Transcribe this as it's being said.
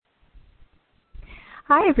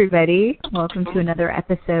Hi, everybody. Welcome to another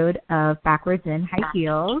episode of Backwards in High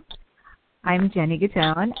Heels. I'm Jenny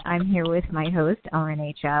Gatone. I'm here with my host,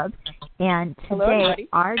 Renee Chubb. And today,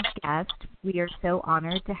 our guest, we are so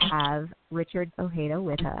honored to have Richard Ojeda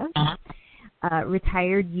with us,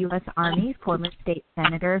 retired U.S. Army former state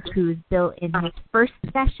senator whose bill in his first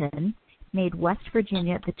session made West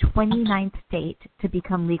Virginia the 29th state to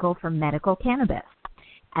become legal for medical cannabis.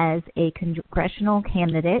 As a congressional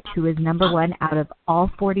candidate who is number one out of all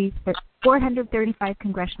 435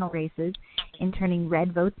 congressional races in turning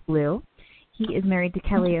red votes blue. He is married to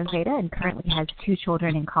Kelly Ojeda and currently has 2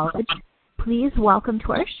 children in college. Please welcome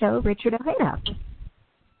to our show, Richard Ojeda.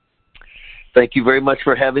 Thank you very much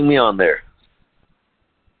for having me on there.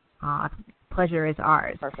 Pleasure is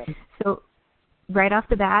ours. Perfect. So, right off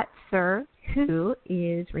the bat, sir, who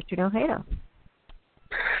is Richard Ojeda?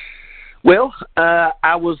 Well,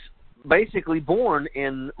 I was basically born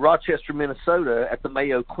in Rochester, Minnesota at the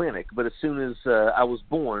Mayo Clinic, but as soon as I was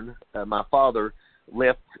born, my father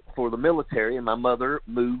left for the military, and my mother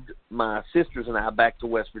moved my sisters and I back to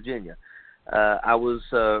West Virginia. I was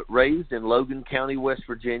raised in Logan County, West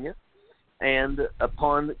Virginia, and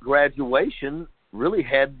upon graduation, really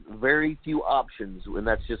had very few options, and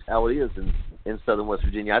that's just how it is in southern West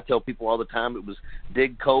Virginia. I tell people all the time it was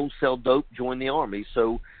dig coal, sell dope, join the Army.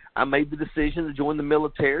 So I made the decision to join the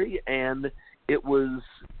military, and it was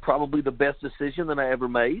probably the best decision that I ever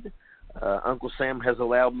made. Uncle Sam has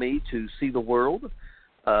allowed me to see the world.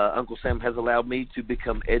 Uncle Sam has allowed me to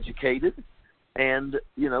become educated. And,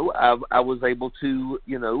 you know, I was able to,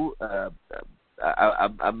 you know,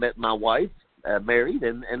 I met my wife, married,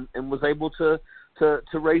 and was able to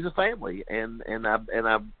raise a family. And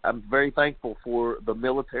I'm very thankful for the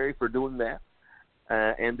military for doing that.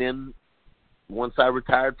 And then once I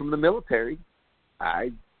retired from the military,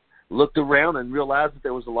 I looked around and realized that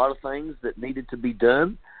there was a lot of things that needed to be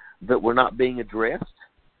done that were not being addressed.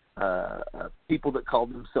 People that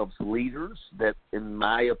called themselves leaders that, in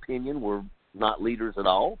my opinion, were not leaders at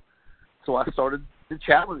all. So I started to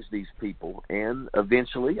challenge these people, and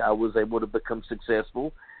eventually I was able to become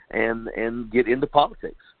successful and get into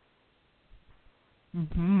politics.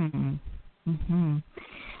 Mm-hmm. Mm-hmm.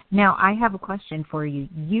 Now, I have a question for you.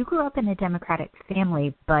 You grew up in a Democratic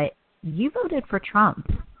family, but you voted for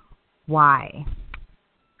Trump. Why?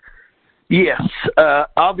 Yes,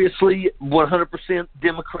 obviously 100%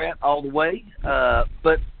 Democrat all the way.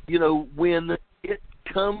 But, you know, when it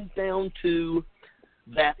comes down to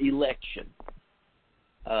that election,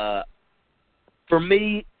 for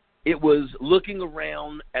me, it was looking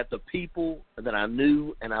around at the people that I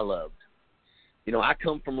knew and I loved. You know, I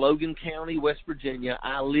come from Logan County, West Virginia.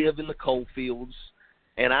 I live in the coal fields,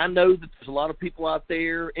 and I know that there's a lot of people out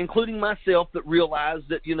there, including myself, that realize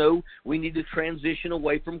that, you know, we need to transition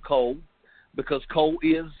away from coal because coal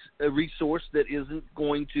is a resource that isn't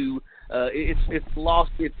going to it's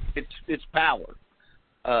lost its power.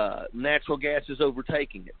 Natural gas is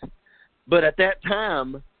overtaking it. But at that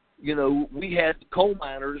time, you know, we had coal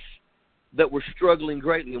miners that were struggling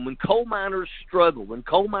greatly. And when coal miners struggle, when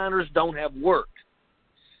coal miners don't have work,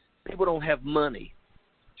 people don't have money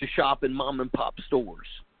to shop in mom-and-pop stores.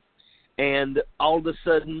 And all of a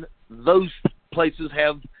sudden, those places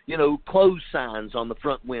have, you know, closed signs on the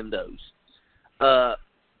front windows.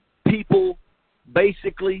 People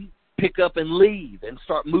basically pick up and leave and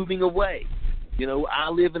start moving away. You know, I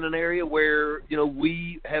live in an area where, you know,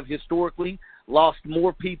 we have historically lost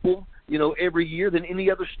more people, you know, every year than any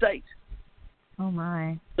other state. Oh,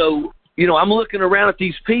 my. So, you know, I'm looking around at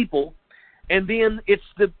these people, and then it's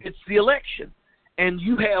the election. And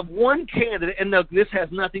you have one candidate, and look, this has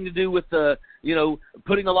nothing to do with, you know,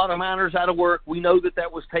 putting a lot of miners out of work. We know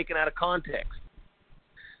that was taken out of context.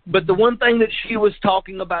 But the one thing that she was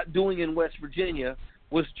talking about doing in West Virginia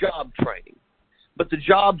was job training. But the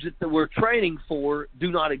jobs that we're training for do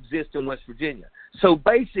not exist in West Virginia. So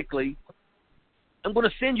basically, I'm going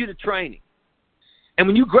to send you to training. And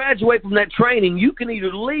when you graduate from that training, you can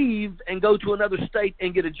either leave and go to another state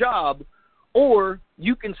and get a job, or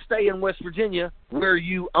you can stay in West Virginia where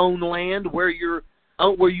you own land, where you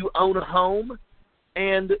own a home.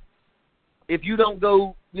 And if you don't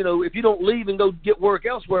go, you know, if you don't leave and go get work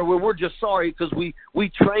elsewhere, well, we're just sorry because we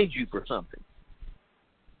trained you for something.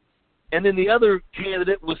 And then the other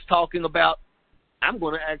candidate was talking about, I'm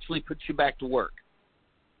going to actually put you back to work.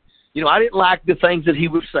 You know, I didn't like the things that he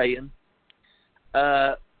was saying.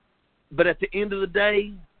 But at the end of the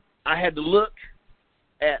day, I had to look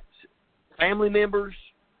at family members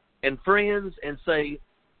and friends and say,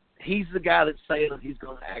 he's the guy that's saying that he's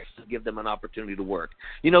going to actually give them an opportunity to work.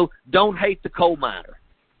 You know, don't hate the coal miner.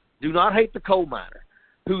 Do not hate the coal miner.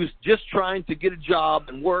 who's just trying to get a job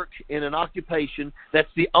and work in an occupation that's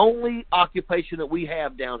the only occupation that we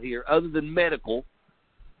have down here other than medical,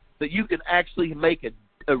 that you can actually make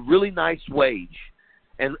a really nice wage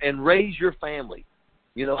and raise your family.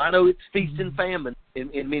 You know, I know it's feast and famine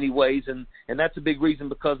in many ways, and that's a big reason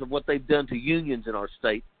because of what they've done to unions in our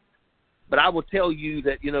state. But I will tell you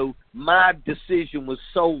that, you know, my decision was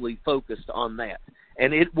solely focused on that.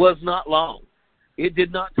 And it was not long. It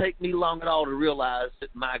did not take me long at all to realize that,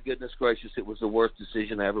 my goodness gracious, it was the worst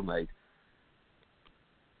decision I ever made.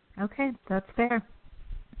 Okay, that's fair.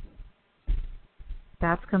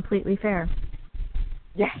 That's completely fair.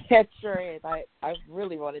 Yeah, it sure is. I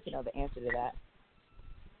really wanted to know the answer to that.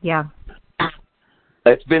 Yeah.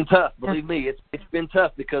 It's been tough, believe me. It's been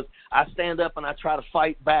tough because I stand up and I try to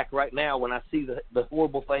fight back right now when I see the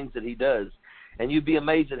horrible things that he does. And you'd be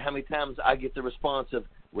amazed at how many times I get the response of,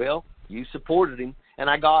 well, you supported him, and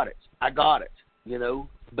I got it, you know.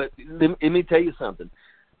 But let me tell you something.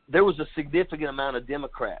 There was a significant amount of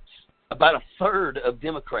Democrats, about a third of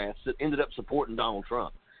Democrats, that ended up supporting Donald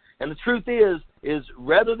Trump. And the truth is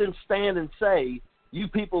rather than stand and say, you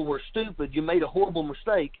people were stupid, you made a horrible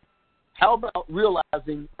mistake, how about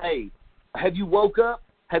realizing, hey, have you woke up?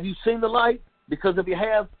 Have you seen the light? Because if you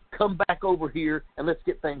have, come back over here and let's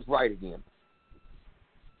get things right again.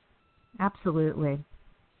 Absolutely.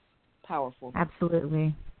 Powerful.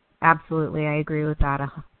 Absolutely. Absolutely. I agree with that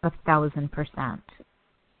 1,000%.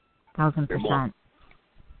 1,000%.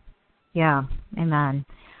 Yeah. Amen.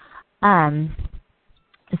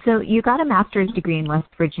 So you got a master's degree in West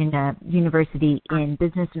Virginia University in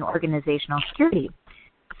Business and Organizational Security.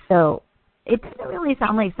 So it doesn't really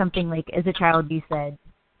sound like something like, as a child, you said,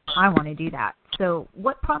 I want to do that. So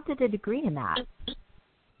what prompted a degree in that?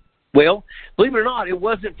 Well, believe it or not, it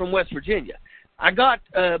wasn't from West Virginia. I got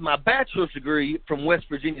my bachelor's degree from West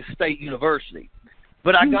Virginia State University,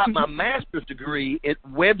 but I got my master's degree at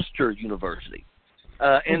Webster University.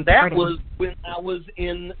 And that was when I was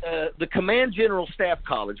in the Command General Staff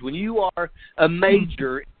College. When you are a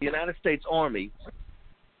major in the United States Army,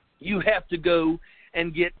 you have to go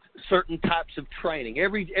and get certain types of training.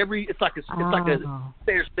 It's like a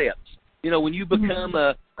stair steps. You know, when you become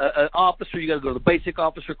an officer, you got to go to the basic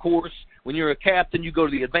officer course. When you're a captain, you go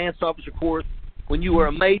to the advanced officer course. When you are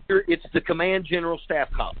a major, it's the Command General Staff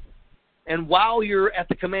College. And while you're at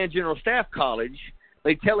the Command General Staff College,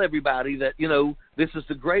 they tell everybody that, you know, this is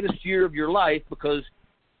the greatest year of your life because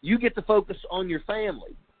you get to focus on your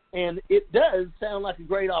family. And it does sound like a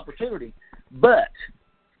great opportunity. But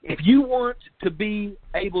if you want to be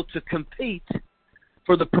able to compete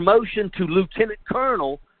for the promotion to lieutenant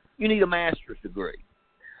colonel, you need a master's degree.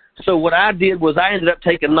 So what I did was I ended up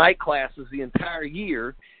taking night classes the entire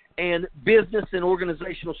year, and business and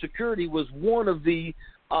organizational security was one of the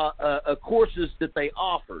courses that they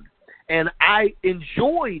offered. And I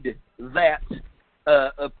enjoyed that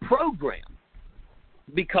program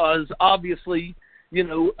because obviously, you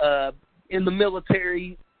know, in the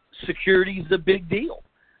military, security is a big deal.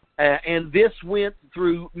 And this went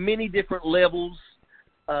through many different levels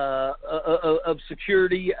of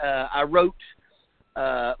security. I wrote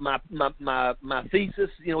my thesis.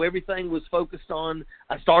 You know, everything was focused on.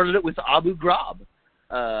 I started it with Abu Ghraib.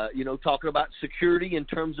 You know, talking about security in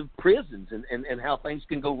terms of prisons and how things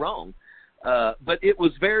can go wrong. But it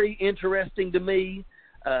was very interesting to me.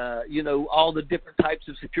 You know, all the different types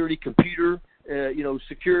of security, computer, you know,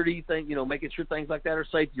 security thing, you know, making sure things like that are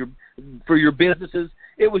safe for your businesses.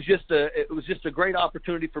 It was just a great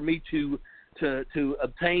opportunity for me to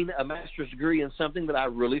obtain a master's degree in something that I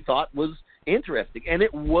really thought was interesting, and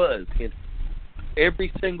it was.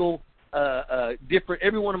 Every single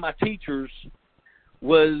every one of my teachers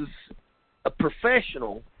was a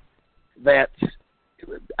professional that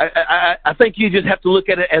I think you just have to look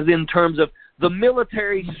at it as in terms of the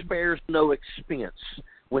military spares no expense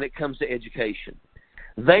when it comes to education.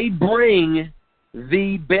 They bring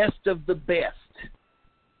the best of the best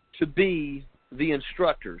to be the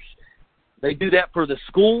instructors. They do that for the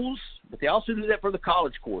schools, but they also do that for the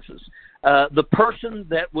college courses. The person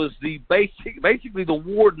that was basically the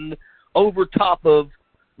warden over top of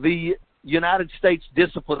the United States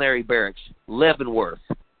Disciplinary Barracks, Leavenworth,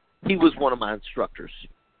 he was one of my instructors.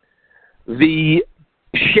 The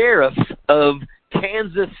sheriff of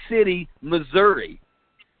Kansas City, Missouri,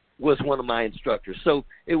 was one of my instructors. So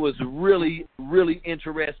it was really, really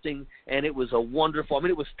interesting, and it was a wonderful. I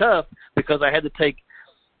mean, it was tough because I had to take,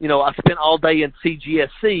 you know, I spent all day in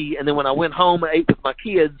CGSC, and then when I went home, I ate with my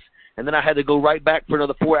kids, and then I had to go right back for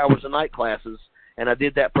another 4 hours of night classes, and I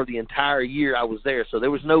did that for the entire year I was there. So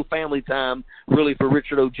there was no family time really for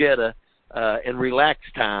Richard Ojeda and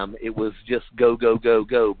relaxed time, it was just go, go, go,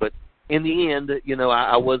 go. But in the end,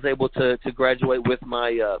 I was able to graduate with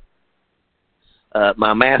my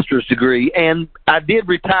my master's degree, and I did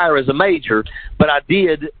retire as a major, but I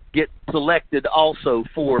did get selected also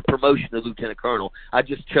for promotion to lieutenant colonel. I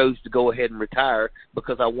just chose to go ahead and retire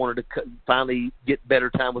because I wanted to finally get better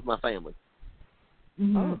time with my family.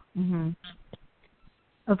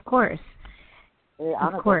 Of course. Yeah,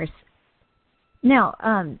 of course. No,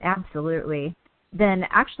 absolutely. Then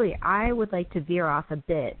actually I would like to veer off a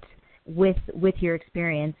bit with your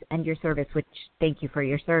experience and your service, which thank you for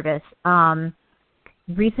your service.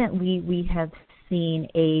 Recently we have seen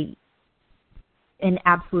an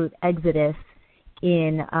absolute exodus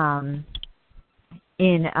in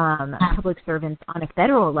public servants on a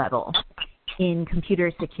federal level in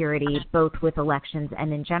computer security, both with elections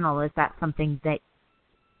and in general. Is that something that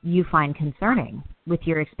you find concerning with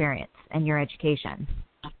your experience and your education?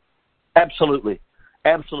 Absolutely.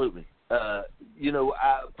 Personally,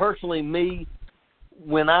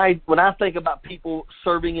 when I think about people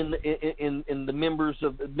serving in the members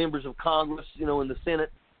of Congress, in the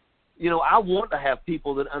Senate, I want to have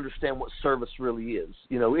people that understand what service really is.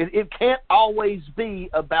 It can't always be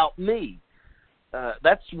about me.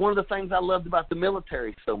 That's one of the things I loved about the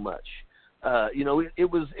military so much. It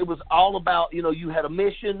was all about, you had a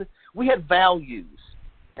mission. We had values,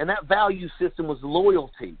 and that value system was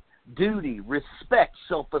loyalty, duty, respect,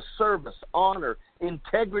 self-service, honor,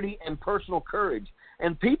 integrity, and personal courage.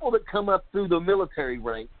 And people that come up through the military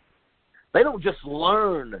ranks, they don't just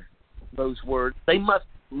learn those words; they must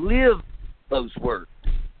live those words.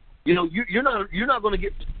 You're not going to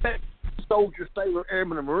get respect, soldier, sailor,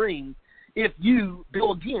 airman, or marine if you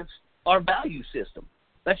go against our value system.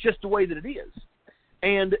 That's just the way that it is.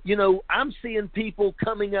 And, I'm seeing people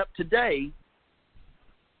coming up today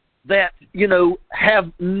that,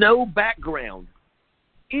 have no background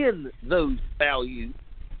in those values.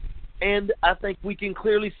 And I think we can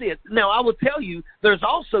clearly see it. Now, I will tell you, there's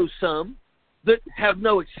also some that have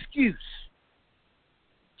no excuse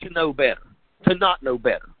to know better, to not know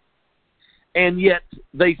better. And yet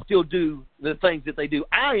they still do the things that they do.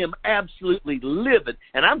 I am absolutely livid,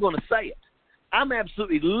 and I'm going to say it. I'm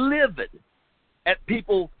absolutely livid at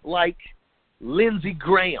people like Lindsey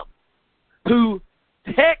Graham, who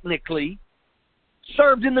technically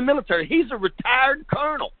served in the military. He's a retired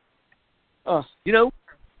colonel.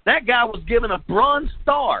 That guy was given a Bronze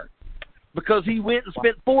Star because he went and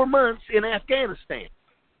spent 4 months in Afghanistan.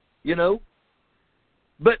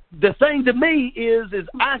 But the thing to me is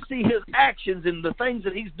I see his actions and the things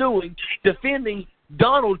that he's doing defending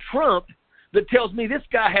Donald Trump that tells me this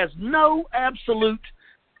guy has no absolute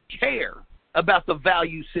care about the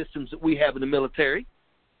value systems that we have in the military.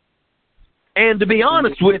 And to be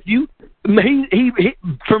honest with you, he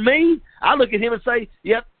for me, I look at him and say,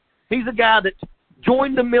 yep, he's a guy that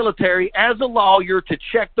joined the military as a lawyer to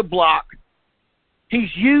check the block.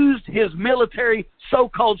 He's used his military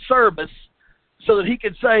so-called service so that he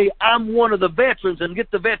could say, I'm one of the veterans and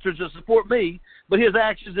get the veterans to support me, but his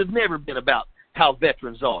actions have never been about how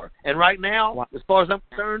veterans are. And right now, as far as I'm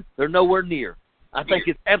concerned, they're nowhere near. I think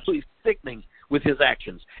it's absolutely sickening with his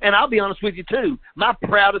actions. And I'll be honest with you, too, my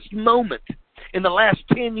proudest moment in the last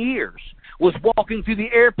 10 years was walking through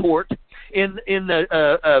the airport in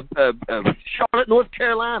Charlotte, North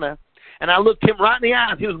Carolina, and I looked him right in the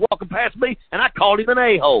eyes. He was walking past me, and I called him an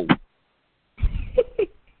a-hole.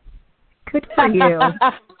 Good for you.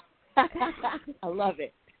 I love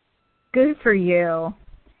it. Good for you.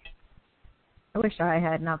 I wish I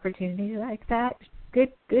had an opportunity like that.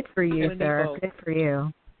 Good for you, sir. Good for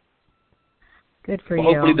you. Good for you.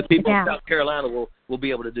 Hopefully the people in South Carolina will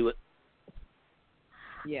be able to do it.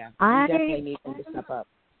 Yeah, we definitely need them to step up.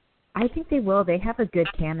 I think they will. They have a good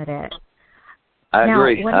candidate. I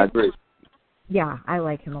agree. Yeah, I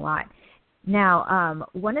like him a lot. Now,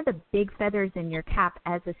 one of the big feathers in your cap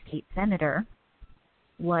as a state senator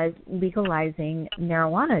was legalizing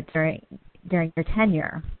marijuana during your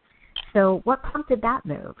tenure. So what prompted that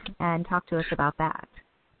move? And talk to us about that.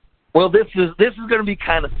 Well, this is going to be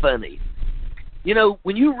kind of funny.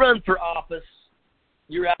 When you run for office,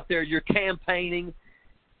 you're out there, you're campaigning,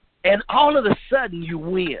 and all of a sudden you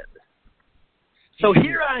win. So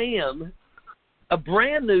here I am, a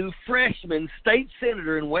brand new freshman state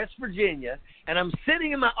senator in West Virginia, and I'm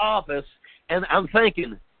sitting in my office, and I'm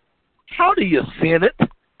thinking, how do you Senate?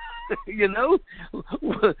 What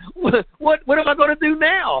am I going to do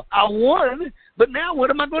now? I won, but now what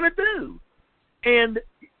am I going to do? And,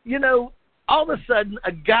 all of a sudden,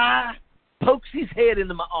 a guy pokes his head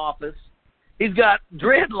into my office. He's got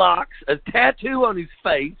dreadlocks, a tattoo on his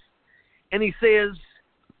face, and he says,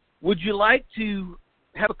 would you like to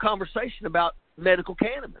have a conversation about medical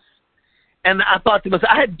cannabis? And I thought to myself,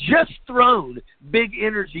 I had just thrown Big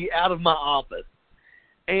Energy out of my office.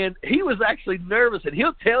 And he was actually nervous, and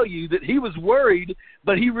he'll tell you that he was worried,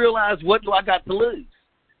 but he realized, what do I got to lose?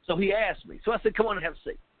 So he asked me. So I said, come on and have a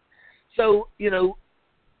seat. So,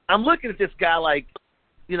 I'm looking at this guy like,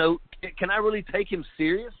 can I really take him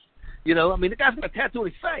serious? The guy's got a tattoo on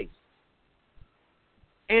his face.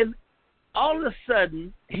 And all of a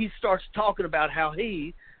sudden, he starts talking about how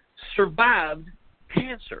he survived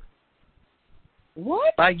cancer.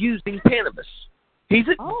 What? By using cannabis. His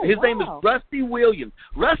name is Rusty Williams.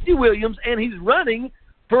 Rusty Williams, and he's running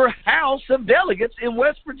for House of Delegates in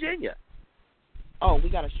West Virginia. Oh, we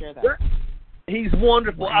got to share that. He's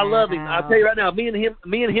wonderful. Wow. I love him. I'll tell you right now, me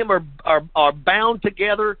and him are bound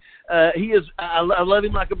together. I love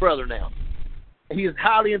him like a brother now. He is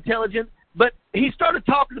highly intelligent, but he started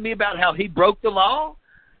talking to me about how he broke the law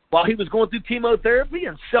while he was going through chemotherapy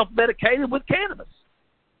and self-medicated with cannabis.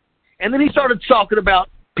 And then he started talking about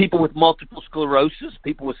people with multiple sclerosis,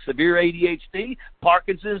 people with severe ADHD,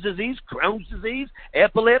 Parkinson's disease, Crohn's disease,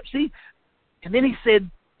 epilepsy. And then he said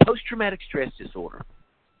post-traumatic stress disorder.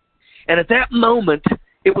 And at that moment,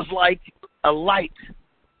 it was like a light,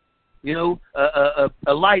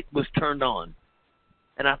 a light was turned on.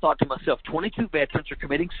 And I thought to myself, 22 veterans are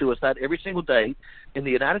committing suicide every single day in the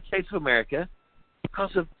United States of America because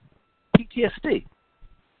of PTSD.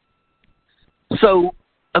 So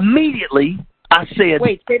immediately, I said...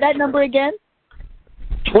 Wait, say that number again?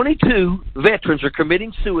 22 veterans are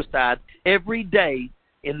committing suicide every day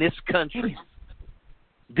in this country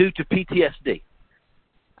due to PTSD.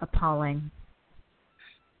 Appalling.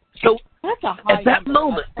 So, that's a high at that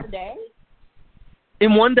moment... A day?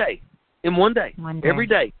 In one day. Every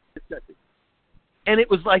day. And it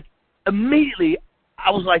was like, immediately, I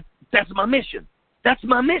was like, that's my mission.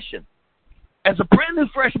 As a brand new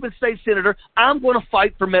freshman state senator, I'm going to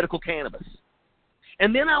fight for medical cannabis.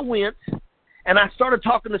 And then I went and I started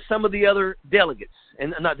talking to some of the other delegates,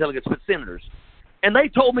 and not delegates, but senators. And they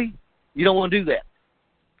told me, you don't want to do that.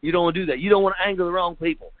 You don't want to do that. You don't want to anger the wrong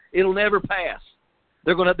people. It'll never pass.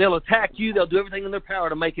 They'll attack you. They'll do everything in their power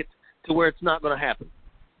to make it to where it's not going to happen.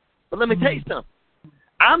 But let me tell you something.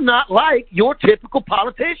 I'm not like your typical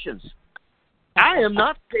politicians. I am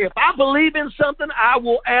not. If I believe in something, I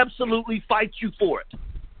will absolutely fight you for it.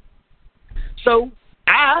 So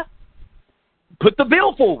I put the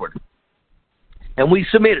bill forward, and we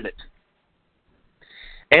submitted it.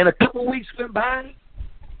 And a couple of weeks went by,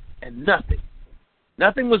 and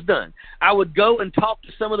nothing was done. I would go and talk to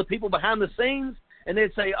some of the people behind the scenes, and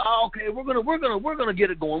they'd say, "Oh, okay, we're gonna get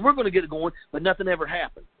it going," but nothing ever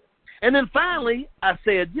happened. And then finally, I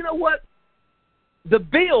said, "You know what? The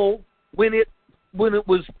bill, when it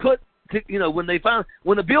was put to, when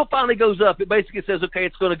the bill finally goes up, it basically says, okay,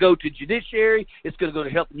 it's going to go to judiciary, it's going to go to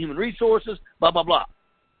Health and Human Resources, blah, blah, blah."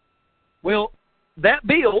 Well, that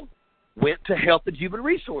bill went to Health and Human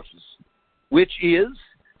Resources, which is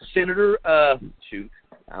Senator,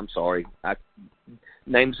 I'm sorry,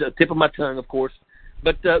 name's a tip of my tongue, of course,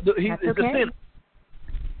 but he's the senator.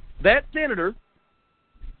 That senator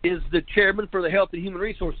is the chairman for the Health and Human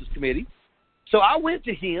Resources Committee. So I went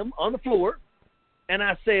to him on the floor, and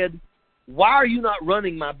I said, "Why are you not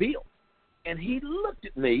running my bill?" And he looked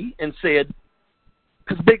at me and said,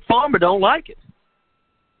 "Because Big Pharma don't like it."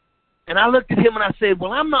 And I looked at him and I said,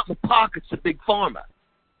 "Well, I'm not in the pockets of Big Pharma.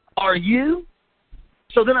 Are you?"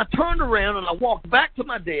 So then I turned around and I walked back to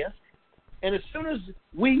my desk, and as soon as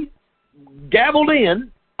we gavelled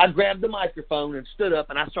in, I grabbed the microphone and stood up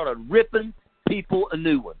and I started ripping people a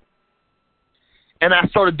new one. And I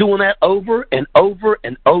started doing that over and over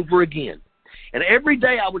and over again. And every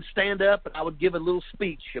day I would stand up and I would give a little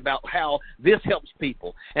speech about how this helps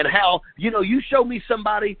people and how, you show me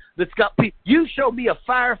somebody that's got people. You show me a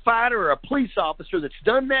firefighter or a police officer that's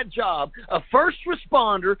done that job, a first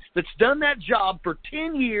responder that's done that job for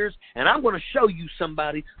 10 years, and I'm going to show you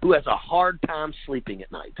somebody who has a hard time sleeping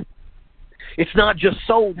at night. It's not just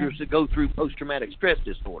soldiers that go through post-traumatic stress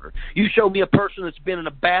disorder. You show me a person that's been in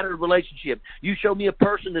a battered relationship. You show me a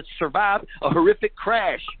person that's survived a horrific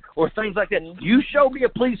crash or things like that. You show me a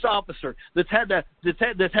police officer that's had to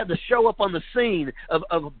show up on the scene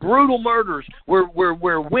of brutal murders where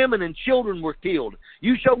women and children were killed.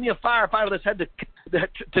 You show me a firefighter that's had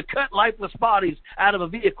to cut lifeless bodies out of a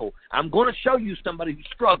vehicle. I'm going to show you somebody who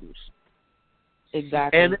struggles.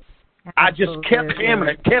 Exactly. And I just kept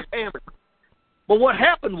hammering. Well, what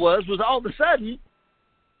happened was all of a sudden,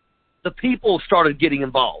 the people started getting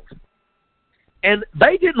involved. And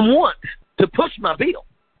they didn't want to push my bill.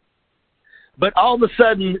 But all of a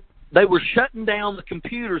sudden, they were shutting down the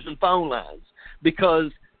computers and phone lines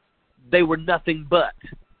because they were nothing but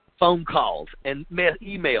phone calls and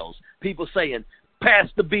emails, people saying, pass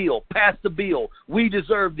the bill, we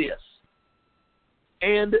deserve this.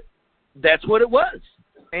 And that's what it was.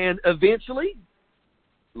 And eventually,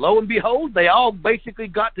 lo and behold, they all basically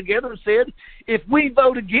got together and said, if we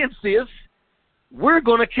vote against this, we're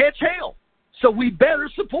going to catch hell. So we better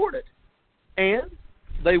support it. And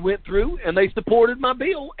they went through and they supported my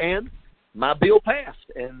bill, and my bill passed.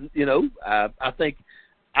 And, I think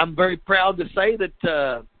I'm very proud to say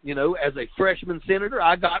that, as a freshman senator,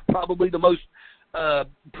 I got probably the most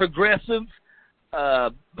progressive,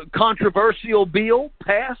 controversial bill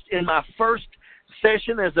passed in my first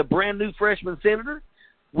session as a brand new freshman senator,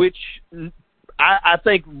 which I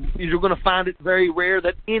think you're going to find it very rare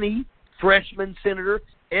that any freshman senator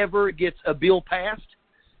ever gets a bill passed,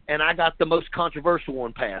 and I got the most controversial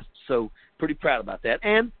one passed. So pretty proud about that.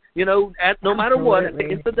 And, no matter what, at the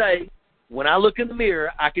end of the day, when I look in the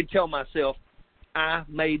mirror, I can tell myself I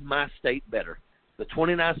made my state better. The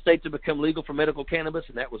 29 states have become legal for medical cannabis,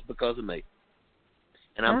 and that was because of me.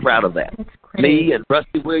 And I'm proud of that. Me and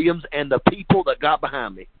Rusty Williams and the people that got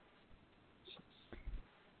behind me.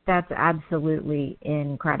 That's absolutely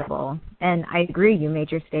incredible. And I agree, you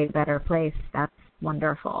made your state a better place. That's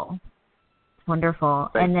wonderful. Wonderful.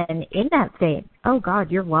 And then in that vein, oh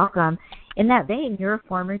God, you're welcome. In that vein, you're a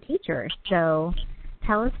former teacher. So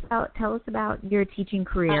tell us about your teaching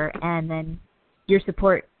career and then your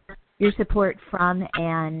support from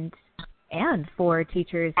and for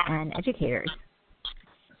teachers and educators.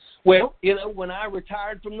 Well, when I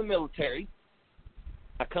retired from the military,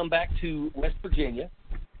 I come back to West Virginia,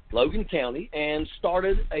 Logan County, and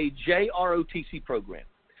started a JROTC program.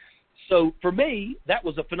 So for me, that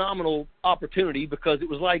was a phenomenal opportunity because it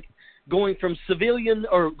was like going from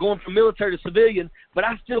military to civilian, but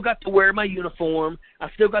I still got to wear my uniform. I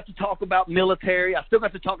still got to talk about military. I still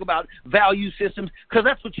got to talk about value systems, because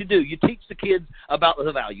that's what you do. You teach the kids about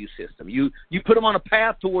the value system. You put them on a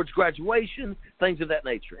path towards graduation, things of that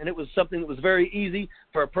nature. And it was something that was very easy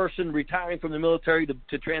for a person retiring from the military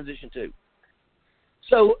to transition to.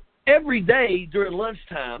 So every day during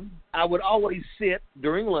lunchtime, I would always sit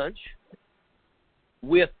during lunch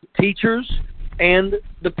with teachers and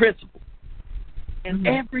the principal. And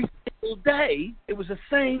every single day, it was the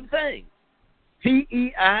same thing.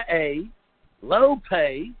 PEIA, low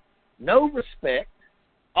pay, no respect,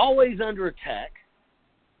 always under attack.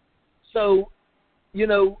 So,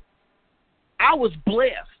 I was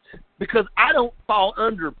blessed because I don't fall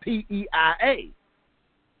under PEIA.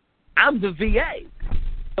 I'm the VA.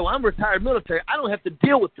 So I'm retired military. I don't have to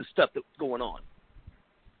deal with the stuff that's going on.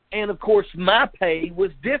 And, of course, my pay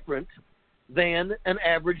was different than an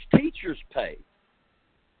average teacher's pay.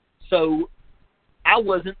 So I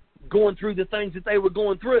wasn't going through the things that they were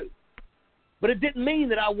going through. But it didn't mean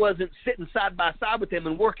that I wasn't sitting side by side with them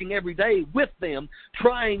and working every day with them,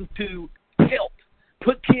 trying to help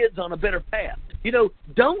put kids on a better path.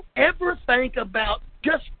 Don't ever think about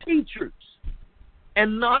just teachers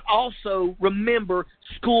and not also remember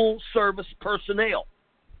school service personnel.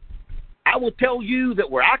 I will tell you that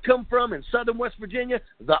where I come from in southern West Virginia,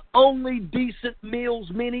 the only decent meals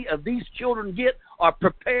many of these children get are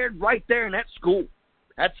prepared right there in that school.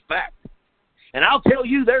 That's fact. And I'll tell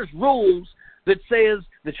you there's rules that says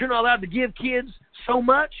that you're not allowed to give kids so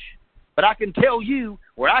much, but I can tell you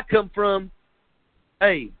where I come from,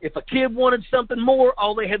 hey, if a kid wanted something more,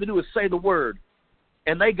 all they had to do was say the word,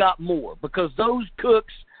 and they got more, because those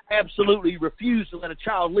cooks absolutely refused to let a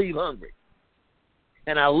child leave hungry.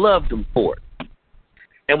 And I loved them for it.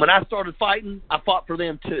 And when I started fighting, I fought for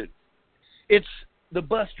them too. It's the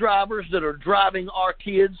bus drivers that are driving our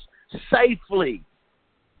kids safely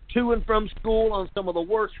to and from school on some of the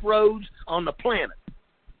worst roads on the planet.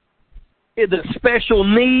 The special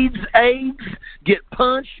needs aides get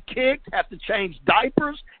punched, kicked, have to change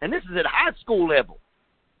diapers, and this is at high school level.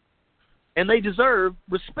 And they deserve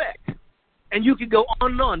respect. And you can go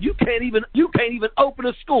on and on. You can't even open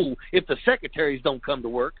a school if the secretaries don't come to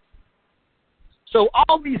work. So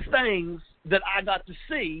all these things that I got to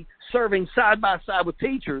see serving side by side with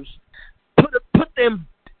teachers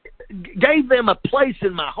gave them a place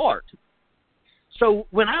in my heart. So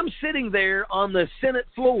when I'm sitting there on the Senate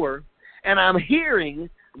floor and I'm hearing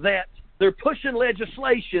that they're pushing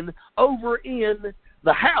legislation over in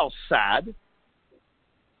the House side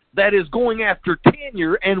that is going after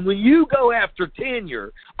tenure, and when you go after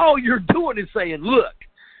tenure, all you're doing is saying, look,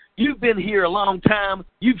 you've been here a long time,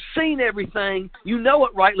 you've seen everything, you know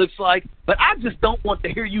what right looks like, but I just don't want to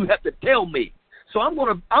hear you have to tell me. So I'm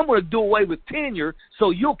going to do away with tenure so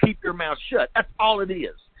you'll keep your mouth shut. That's all it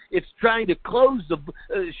is. It's trying to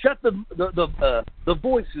shut the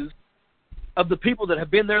voices of the people that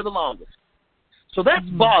have been there the longest. So that's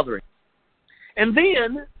bothering. And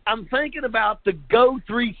then I'm thinking about the Go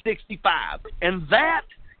 365, and that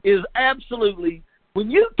is absolutely,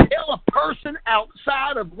 when you tell a person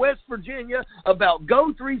outside of West Virginia about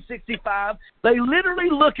Go 365, they literally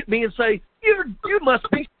look at me and say, "You must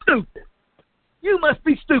be stupid. You must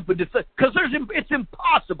be stupid to say, because it's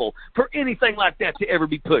impossible for anything like that to ever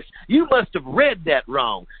be pushed. You must have read that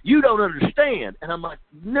wrong. You don't understand." And I'm like,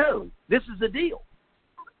 no, this is the deal.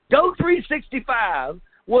 Go 365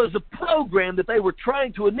 was a program that they were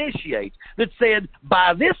trying to initiate that said,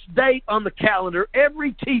 by this date on the calendar,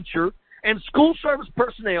 every teacher and school service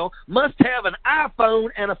personnel must have an iPhone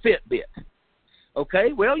and a Fitbit.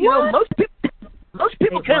 Okay, well, you know, most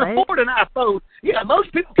people can't afford an iPhone. Yeah,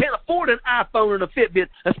 most people can't afford an iPhone and a Fitbit,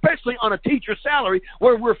 especially on a teacher salary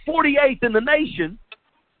where we're 48th in the nation.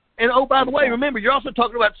 And, oh, by the way, remember, you're also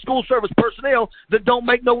talking about school service personnel that don't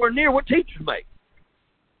make nowhere near what teachers make.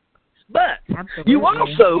 But you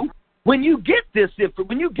also, when you get this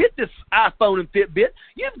iPhone and Fitbit,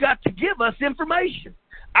 you've got to give us information.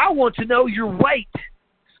 I want to know your weight.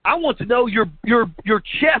 I want to know your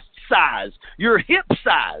chest size, your hip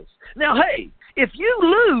size. Now, hey, if you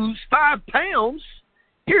lose 5 pounds,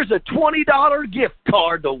 here's a $20 gift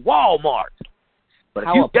card to Walmart. But if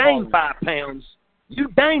you gain 5 pounds,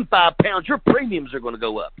 your premiums are going to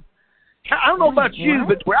go up. I don't know about you,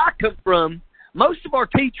 but where I come from, most of our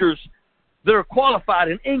teachers that are qualified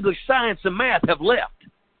in English, science, and math have left.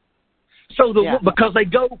 So because they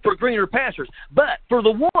go for greener pastures. But for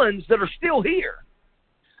the ones that are still here,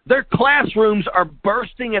 their classrooms are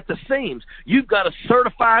bursting at the seams. You've got a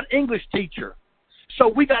certified English teacher. So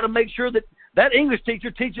we got to make sure that English teacher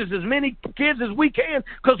teaches as many kids as we can,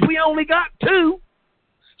 because we only got 2.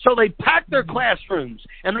 So they pack their classrooms,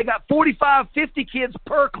 and they got 45, 50 kids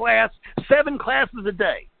per class, 7 classes a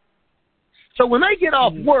day. So when they get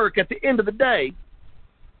off work at the end of the day,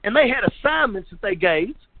 and they had assignments that they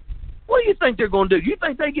gave, what do you think they're going to do? You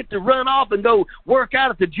think they get to run off and go work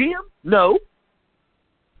out at the gym? No.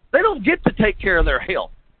 They don't get to take care of their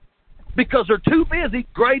health because they're too busy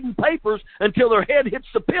grading papers until their head hits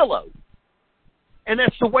the pillow. And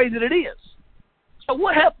that's the way that it is. So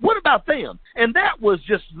what about them? And that was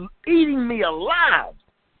just eating me alive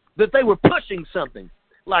that they were pushing something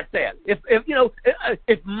like that. If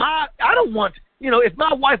my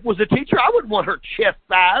wife was a teacher, I wouldn't want her chest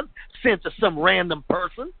size sent to some random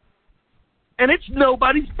person. And it's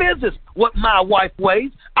nobody's business what my wife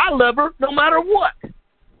weighs. I love her no matter what.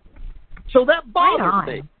 So that bothered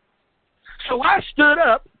me. So I stood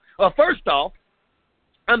up. First off,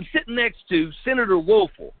 I'm sitting next to Senator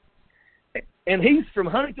Woelfel, and he's from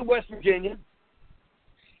Huntington, West Virginia.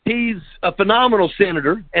 He's a phenomenal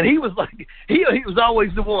senator, and he was like, he was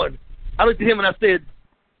always the one. I looked at him and I said,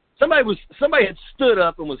 somebody had stood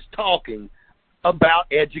up and was talking about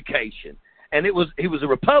education, and he was a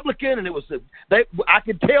Republican, and I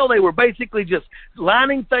could tell they were basically just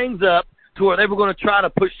lining things up to where they were going to try to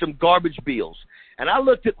push some garbage bills. And I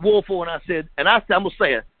looked at Woelfel and I said, I'm going to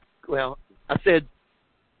say it. Well, I said,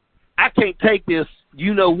 I can't take this,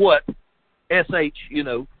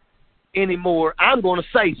 anymore. I'm going to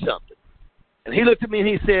say something. And he looked at me and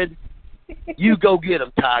he said, you go get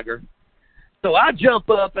him, Tiger. So I jump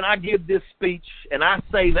up and I give this speech and I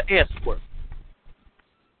say the S word.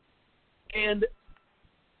 And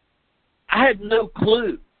I had no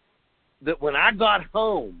clue that when I got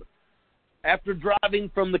home after driving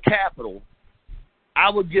from the Capitol, I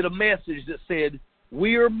would get a message that said,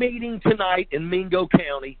 we are meeting tonight in Mingo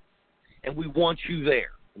County and we want you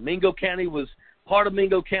there. Part of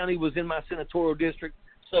Mingo County was in my senatorial district,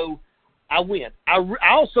 so I went. I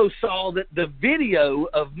also saw that the video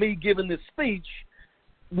of me giving this speech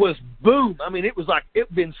was boom. I mean, it was like it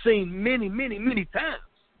had been seen many, many, many times.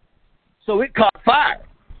 So it caught fire.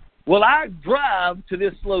 Well, I drive to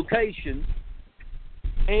this location,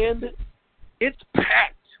 and it's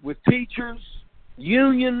packed with teachers,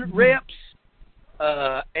 union reps,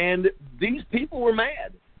 and these people were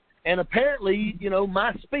mad. And apparently,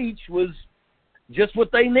 my speech was just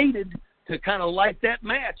what they needed to kind of light that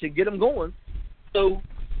match and get them going. So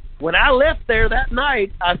when I left there that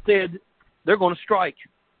night, I said, they're going to strike.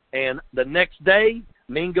 And the next day,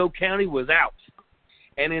 Mingo County was out.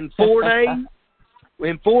 And in 4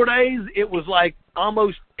 days, it was like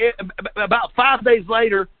about 5 days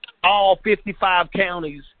later, all 55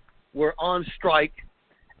 counties were on strike.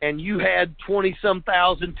 And you had 20-some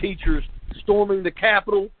thousand teachers storming the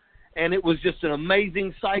Capitol. and it was just an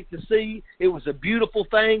amazing sight to see. It was a beautiful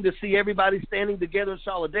thing to see everybody standing together in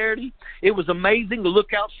solidarity. It was amazing to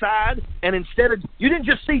look outside, and you didn't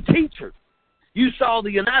just see teachers. You saw the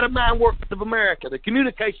United Mine Workers of America, the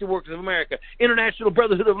Communication Workers of America, International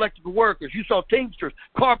Brotherhood of Electrical Workers. You saw Teamsters,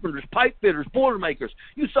 carpenters, pipe fitters, boilermakers.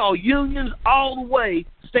 You saw unions all the way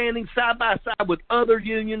standing side by side with other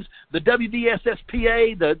unions, the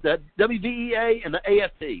WVSSPA, the WVEA, and the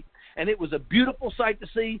AFT. And it was a beautiful sight to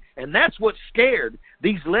see, and that's what scared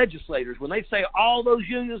these legislators. When they say all those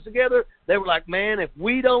unions together, they were like, man, if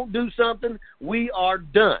we don't do something, we are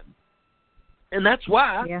done. And that's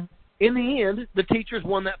why, in the end, the teachers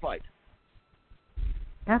won that fight.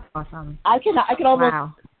 That's awesome. I can almost,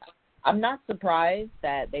 wow. I'm not surprised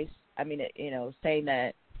that saying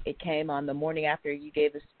that it came on the morning after you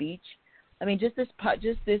gave a speech. I mean, just this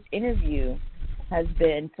interview has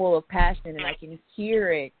been full of passion, and I can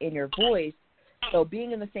hear it in your voice. So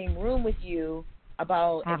being in the same room with you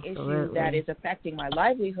about an issue that is affecting my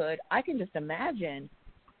livelihood, I can just imagine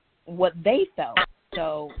what they felt.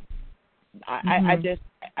 So I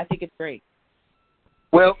think it's great.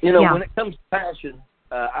 Well, when it comes to passion,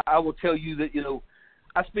 I will tell you that,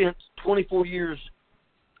 I spent 24 years,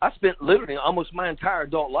 I spent literally almost my entire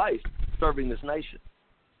adult life serving this nation.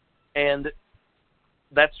 And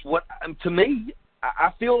that's what, to me,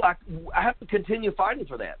 I feel like I have to continue fighting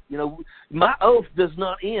for that. My oath does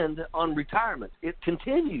not end on retirement. It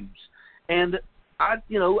continues. And I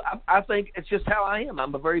think it's just how I am.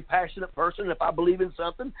 I'm a very passionate person. If I believe in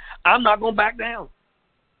something, I'm not going to back down.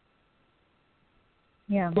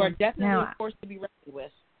 Yeah. You are definitely a force to be reckoned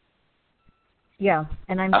with. Yeah,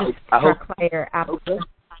 and I'm just struck by your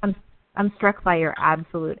I'm struck by your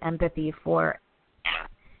absolute empathy for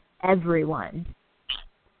everyone.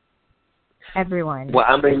 Everyone. Well,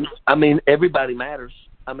 I mean, everybody matters.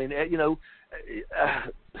 I mean,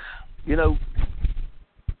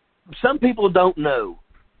 some people don't know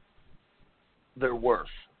their worth,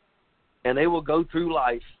 and they will go through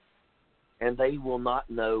life, and they will not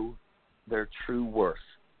know their true worth.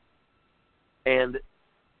 And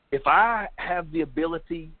if I have the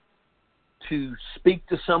ability to speak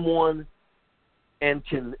to someone and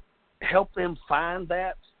can help them find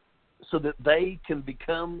that so that they can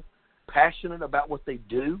become passionate about what they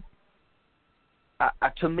do,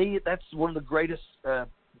 to me, that's one of the greatest,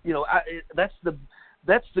 that's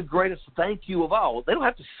the greatest thank you of all. They don't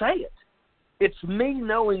have to say it. It's me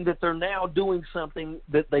knowing that they're now doing something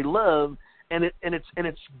that they love, and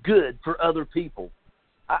it's good for other people.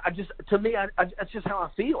 That's just how I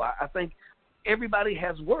feel. I think everybody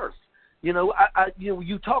has worth.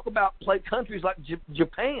 You talk about countries like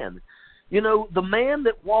Japan. The man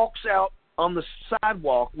that walks out on the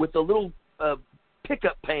sidewalk with a little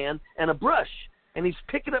pickup pan and a brush, and he's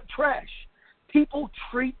picking up trash. People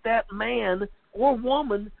treat that man or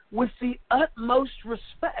woman with the utmost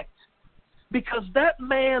respect, because that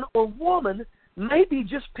man or woman may be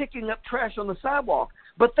just picking up trash on the sidewalk,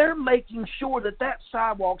 but they're making sure that that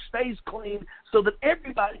sidewalk stays clean so that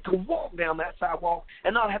everybody can walk down that sidewalk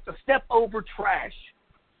and not have to step over trash.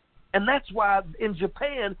 And that's why in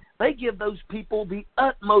Japan, they give those people the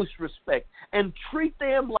utmost respect and treat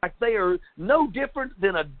them like they are no different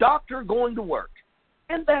than a doctor going to work.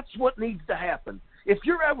 And that's what needs to happen. If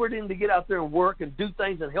you're ever in to get out there and work and do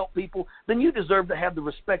things and help people, then you deserve to have the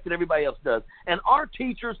respect that everybody else does. And our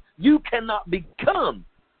teachers, you cannot become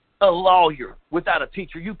a lawyer without a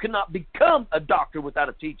teacher. You cannot become a doctor without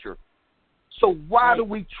a teacher. So why do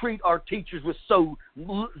we treat our teachers with so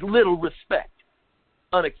little respect?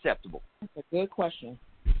 Unacceptable. That's a good question.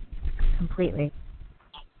 Completely.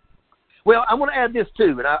 Well, I want to add this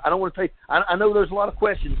too, and I don't want to take. I know there's a lot of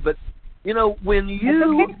questions, but when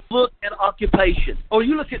you look at occupation or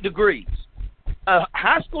you look at degrees, a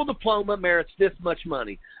high school diploma merits this much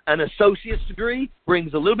money. An associate's degree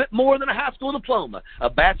brings a little bit more than a high school diploma. A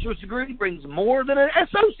bachelor's degree brings more than an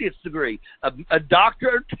associate's degree. A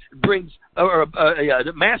doctorate brings, or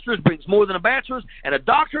a master's brings more than a bachelor's, and a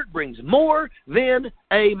doctorate brings more than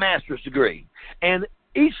a master's degree. And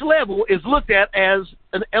each level is looked at as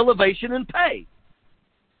an elevation in pay.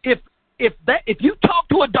 If you talk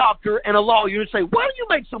to a doctor and a lawyer and say, why do you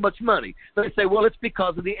make so much money? They say, well, it's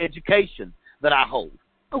because of the education that I hold.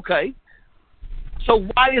 Okay. So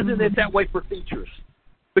why isn't it that way for teachers?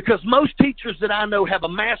 Because most teachers that I know have a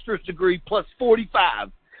master's degree plus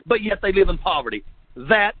 45, but yet they live in poverty.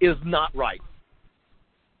 That is not right.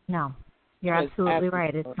 No, you're absolutely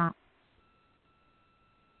right. It's not.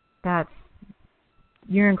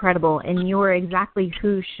 You're incredible, and you're exactly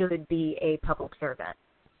who should be a public servant.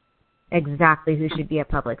 Exactly who should be a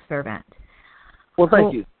public servant. Well,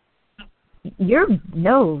 thank you. You're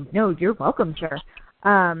welcome, sir.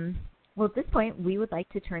 Well, at this point, we would like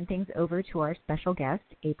to turn things over to our special guest,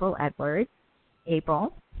 April Edwards.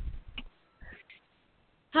 April.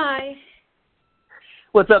 Hi.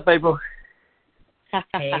 What's up, April?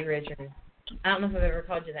 Hey, Richard. I don't know if I've ever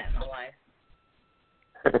called you that in my life.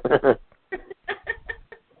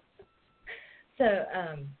 So,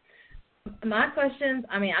 my questions,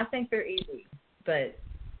 I mean, I think they're easy, but,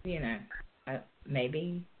 you know,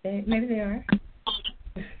 maybe they are.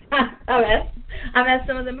 I've asked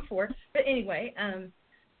some of them before. But anyway,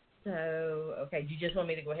 so, okay, do you just want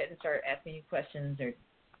me to go ahead and start asking you questions?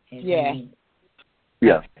 Yeah.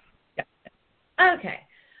 Okay.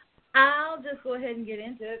 I'll just go ahead and get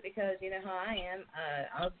into it because you know how I am.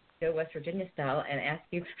 I'll go West Virginia style and ask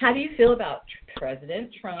you, how do you feel about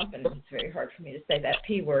President Trump, and it's very hard for me to say that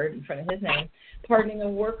P word in front of his name, pardoning a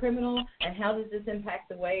war criminal, and how does this impact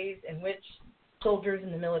the ways in which soldiers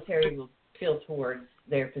in the military will feel towards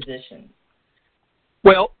their positions?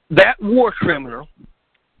 Well, that war criminal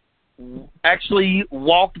actually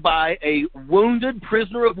walked by a wounded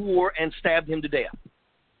prisoner of war and stabbed him to death.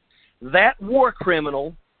 That war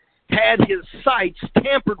criminal had his sights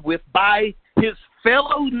tampered with by his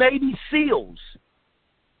fellow Navy SEALs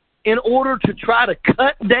in order to try to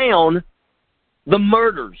cut down the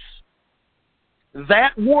murders.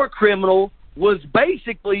 That war criminal was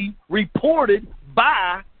basically reported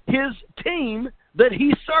by his team that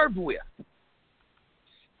he served with.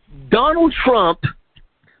 Donald Trump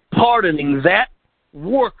pardoning that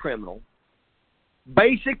war criminal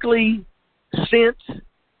basically sent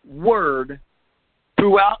word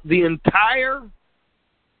throughout the entire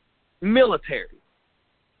military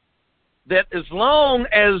that as long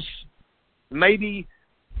as maybe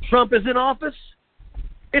Trump is in office,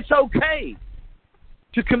 it's okay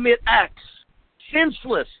to commit acts,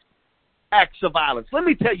 senseless acts of violence. Let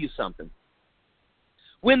me tell you something.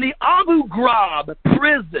 When the Abu Ghraib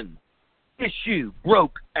prison issue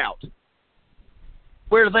broke out,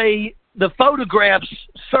 where the photographs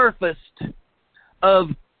surfaced of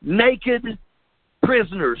naked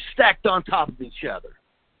prisoners stacked on top of each other.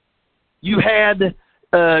 You had,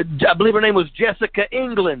 I believe her name was Jessica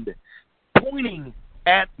England, pointing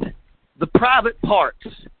at the private parts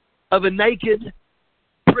of a naked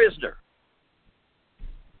prisoner.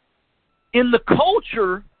 In the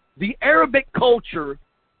culture, the Arabic culture,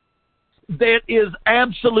 that is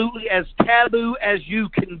absolutely as taboo as you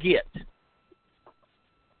can get.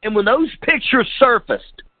 And when those pictures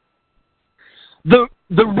surfaced, the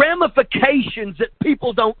ramifications that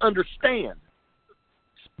people don't understand,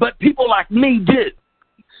 but people like me do,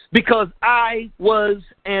 because I was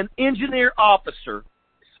an engineer officer,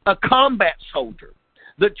 a combat soldier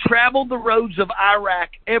that traveled the roads of Iraq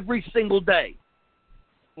every single day.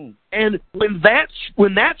 And when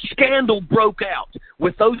that scandal broke out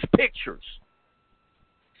with those pictures,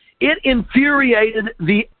 it infuriated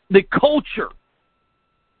the culture.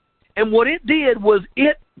 And what it did was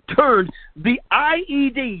it turned the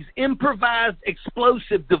IEDs, improvised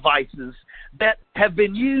explosive devices that have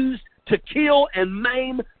been used to kill and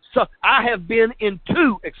maim. So I have been in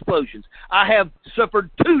 2 explosions. I have suffered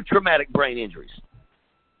 2 traumatic brain injuries.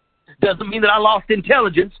 Doesn't mean that I lost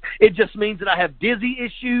intelligence. It just means that I have dizzy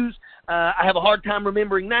issues. I have a hard time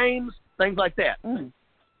remembering names, things like that.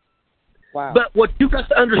 Wow. But what you got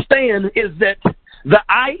to understand is that the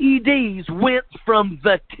IEDs went from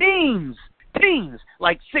the teens,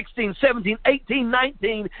 like 16, 17, 18,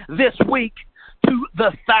 19 this week, to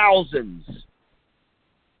the thousands.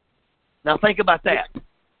 Now think about that.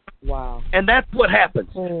 Wow. And that's what happens.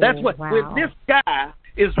 That's what, wow. when this guy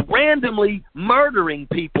is randomly murdering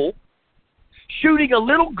people, shooting a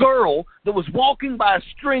little girl that was walking by a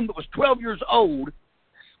stream that was 12 years old,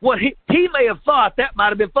 what he may have thought that might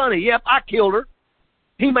have been funny. Yep, I killed her.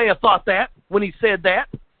 He may have thought that when he said that.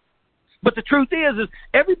 But the truth is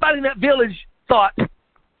everybody in that village thought,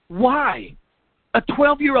 why? A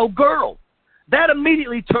 12-year-old girl. That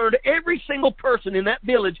immediately turned every single person in that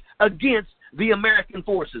village against the American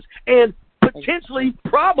forces and potentially,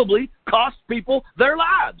 probably cost people their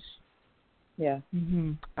lives. Yeah.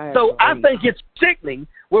 Mm-hmm. So I think it's sickening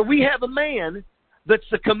where we have a man that's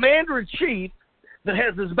the commander-in-chief that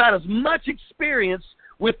has about as much experience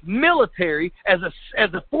with military as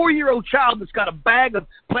a 4-year-old child that's got a bag of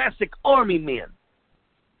plastic army men.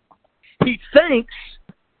 He thinks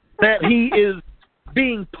that he is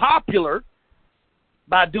being popular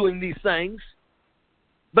by doing these things.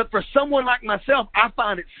 But for someone like myself, I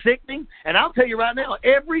find it sickening. And I'll tell you right now,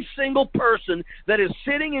 every single person that is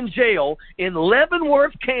sitting in jail in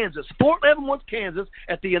Leavenworth, Kansas, Fort Leavenworth, Kansas,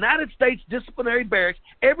 at the United States Disciplinary Barracks,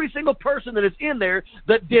 every single person that is in there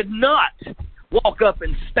that did not walk up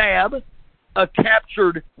and stab a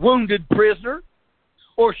captured, wounded prisoner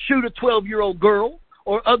or shoot a 12-year-old girl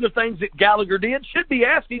or other things that Gallagher did, should be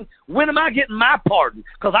asking, when am I getting my pardon?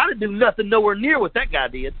 Because I didn't do nothing nowhere near what that guy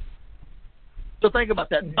did. So think about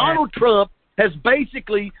that. Donald Trump has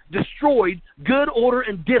basically destroyed good order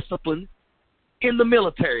and discipline in the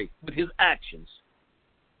military with his actions.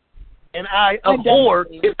 And I abhor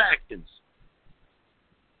his actions.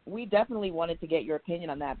 We definitely wanted to get your opinion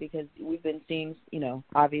on that because we've been seeing,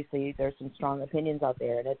 obviously there's some strong opinions out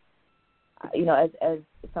there. And it's, as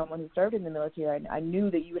someone who served in the military, I knew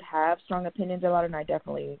that you would have strong opinions about it, and I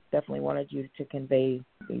definitely wanted you to convey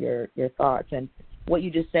your thoughts. And what you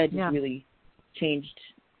just said just really changed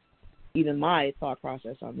even my thought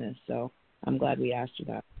process on this. So I'm glad we asked you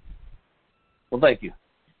that. Well, thank you.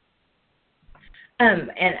 And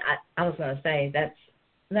I was going to say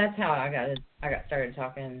that's how I got started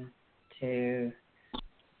talking to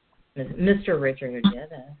Mr. Richard.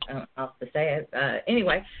 I'll have to say it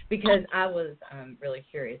anyway, because I was really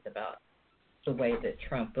curious about the way that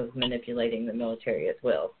Trump was manipulating the military as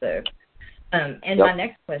well. So, my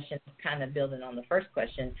next question is kind of building on the first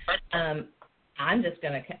question. I'm just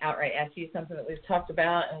going to outright ask you something that we've talked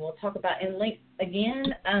about, and we'll talk about in length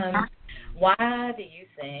again. Why do you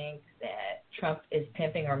think that Trump is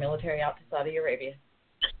pimping our military out to Saudi Arabia?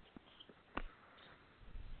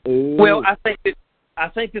 Well, I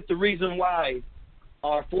think that the reason why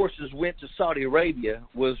our forces went to Saudi Arabia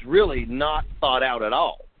was really not thought out at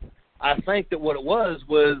all. I think that what it was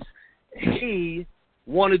he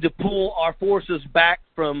wanted to pull our forces back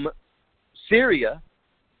from Syria,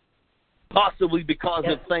 possibly because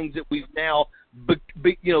of things that we've now,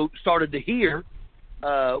 started to hear,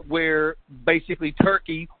 where basically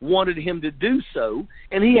Turkey wanted him to do so,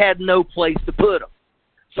 and he had no place to put them.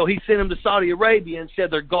 So he sent them to Saudi Arabia and said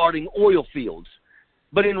they're guarding oil fields.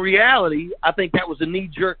 But in reality, I think that was a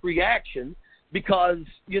knee-jerk reaction because,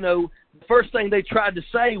 the first thing they tried to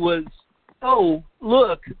say was, oh,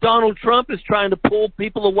 look, Donald Trump is trying to pull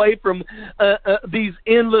people away from these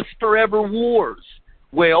endless forever wars.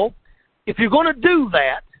 Well, if you're going to do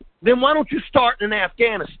that, then why don't you start in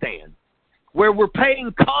Afghanistan, where we're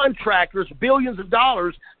paying contractors billions of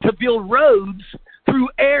dollars to build roads through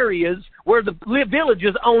areas where the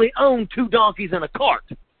villages only own 2 donkeys and a cart.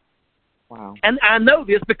 Wow. And I know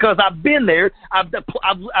this because I've been there.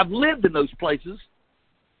 I've lived in those places,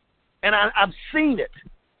 and I've seen it.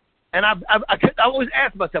 And I always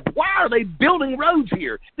ask myself, why are they building roads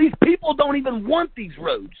here? These people don't even want these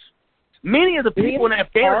roads. Many of the people in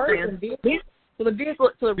Afghanistan. So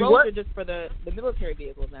the roads are just for the military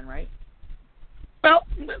vehicles, then, right? Well,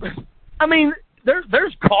 I mean,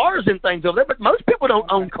 there's cars and things over there, but most people don't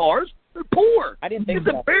own cars. They're poor. I didn't think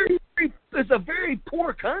it's a very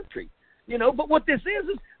poor country, But what this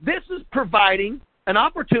is providing an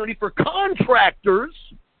opportunity for contractors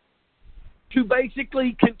to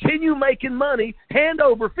basically continue making money hand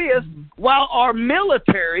over fist while our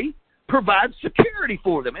military provides security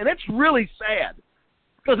for them. And it's really sad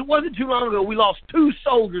because it wasn't too long ago we lost 2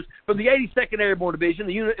 soldiers from the 82nd Airborne Division,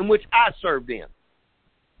 the unit in which I served in.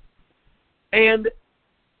 And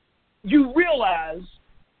you realize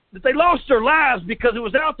that they lost their lives because it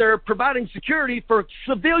was out there providing security for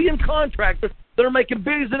civilian contractors that are making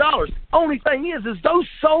billions of dollars. Only thing is those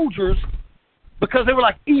soldiers, because they were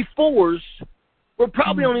like E4s, were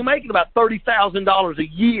probably only making about $30,000 a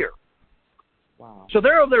year. Wow. So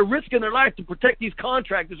they're over there risking their life to protect these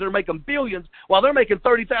contractors that are making billions while they're making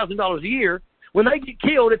 $30,000 a year. When they get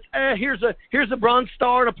killed, it's here's a Bronze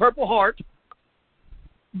Star and a Purple Heart.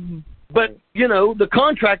 Mm-hmm. But, the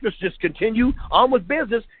contractors just continue on with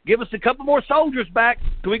business. Give us a couple more soldiers back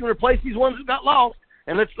so we can replace these ones that got lost,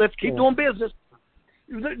 and let's keep doing business.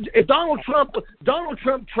 If Donald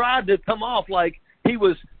Trump tried to come off like he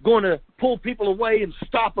was going to pull people away and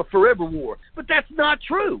stop a forever war, but that's not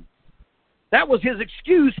true. That was his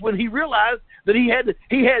excuse when he realized that he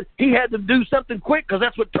had to do something quick because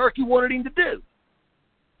that's what Turkey wanted him to do.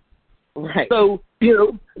 Right. So,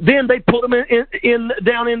 then they put him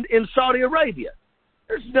down in Saudi Arabia.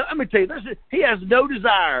 Let me tell you, he has no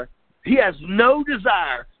desire. He has no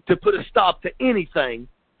desire to put a stop to anything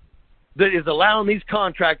that is allowing these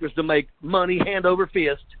contractors to make money hand over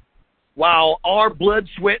fist while our blood,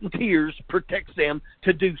 sweat, and tears protects them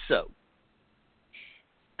to do so.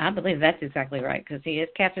 I believe that's exactly right because he is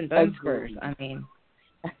Captain Bone Spurs. I mean,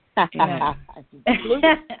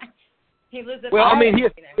 he lives at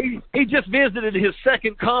he just visited his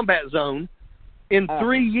second combat zone in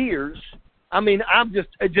 3 years. I mean,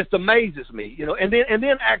 it just amazes me, and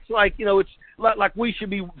then acts like, it's like we should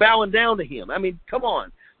be bowing down to him. I mean, come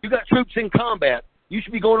on. You got troops in combat You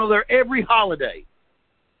should be going over there every holiday.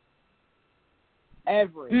 At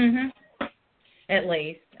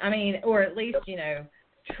least. I mean, or at least,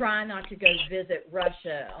 try not to go visit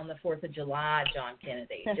Russia on the 4th of July, John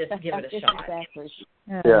Kennedy. Just give it a shot. Exactly.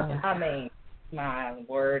 Yeah. I mean, my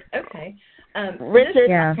word. Okay. Richard.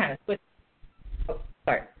 Kind of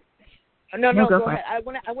sorry. No, go ahead. I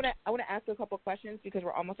want to ask a couple of questions because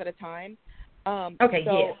we're almost out of time. Okay.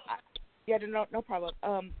 So, yeah. No problem.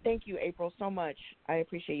 Thank you, April, so much. I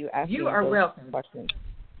appreciate you asking. You are welcome. Questions.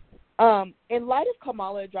 In light of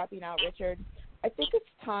Kamala dropping out, Richard, I think it's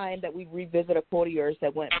time that we revisit a quote of yours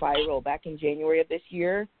that went viral back in January of this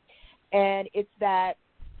year, and it's that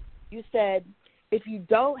you said, if you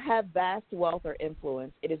don't have vast wealth or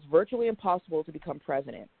influence, it is virtually impossible to become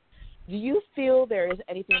president. Do you feel there is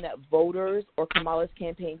anything that voters or Kamala's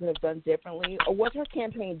campaign could have done differently, or was her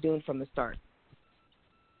campaign doomed from the start?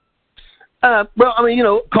 Well, I mean,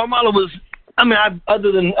 Kamala was. I mean,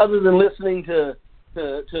 other than listening to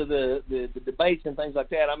the debates and things like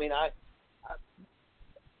that, I mean, I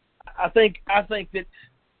think that.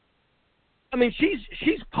 I mean,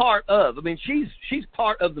 she's part of. I mean, she's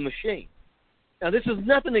part of the machine. Now, this is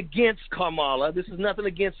nothing against Kamala. This is nothing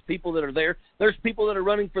against people that are there. There's people that are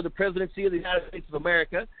running for the presidency of the United States of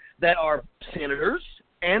America that are senators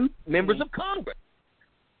and members of Congress.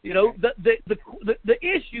 The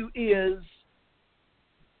issue is,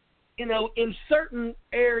 in certain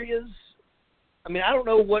areas. I mean, I don't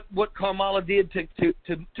know what Kamala did to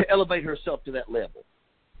elevate herself to that level.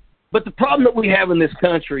 But the problem that we have in this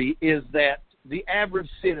country is that the average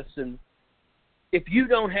citizen, if you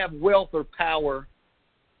don't have wealth or power,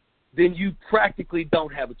 then you practically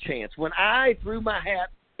don't have a chance. When I threw my hat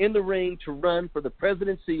in the ring to run for the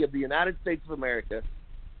presidency of the United States of America,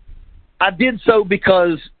 I did so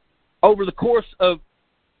because over the course of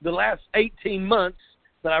the last 18 months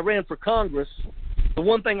that I ran for Congress, the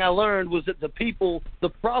one thing I learned was that the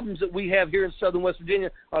problems that we have here in southern West Virginia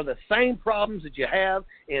are the same problems that you have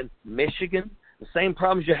in Michigan, the same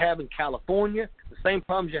problems you have in California, the same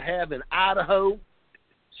problems you have in Idaho.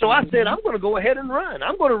 So I said, I'm going to go ahead and run.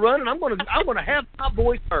 I'm going to run, and I'm going to have my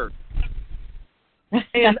voice heard.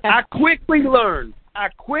 And I quickly learned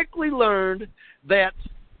that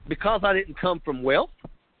because I didn't come from wealth,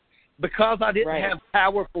 because I didn't have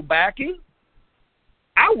powerful backing,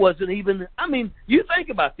 I wasn't even, I mean, you think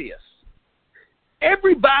about this.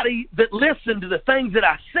 Everybody that listened to the things that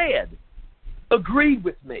I said agreed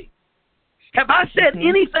with me. Have I said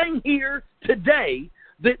anything here today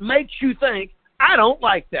that makes you think I don't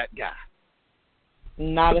like that guy?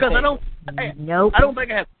 Not because I don't. Nope. I don't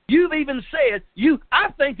think I have. You've even said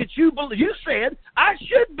I think that you said I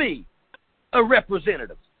should be a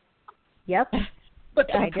representative. Yep. But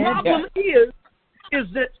the problem is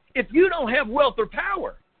that if you don't have wealth or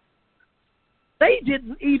power, they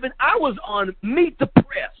didn't even. I was on Meet the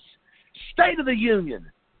Press, State of the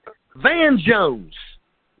Union, Van Jones,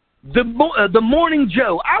 the Morning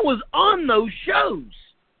Joe. I was on those shows.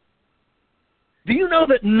 Do you know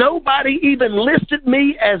that nobody even listed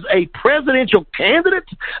me as a presidential candidate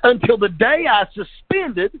until the day I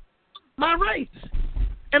suspended my race?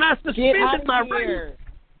 And I suspended my race.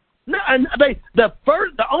 No, and the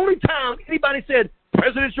only time anybody said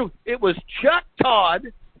presidential, it was Chuck Todd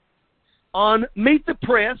on Meet the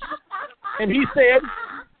Press, and he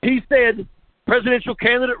said presidential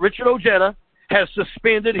candidate Richard Ojeda has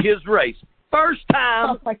suspended his race. First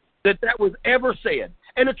time that was ever said.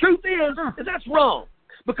 And the truth is that's wrong,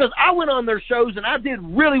 because I went on their shows and I did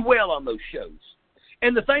really well on those shows.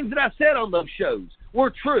 And the things that I said on those shows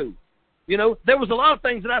were true. You know, there was a lot of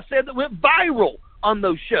things that I said that went viral on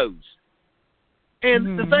those shows.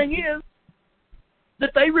 And the thing is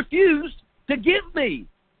that they refused to give me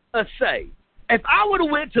a say. If I would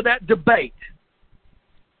have went to that debate,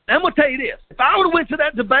 I'm going to tell you this. If I would have went to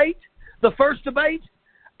that debate, the first debate,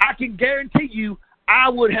 I can guarantee you I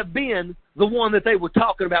would have been the one that they were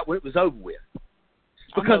talking about when it was over with.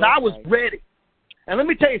 Because I was ready. And let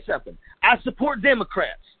me tell you something. I support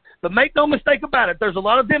Democrats. But make no mistake about it, there's a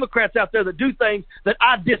lot of Democrats out there that do things that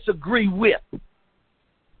I disagree with.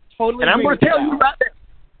 Totally. And I'm going to tell you about that.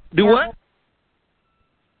 Do what?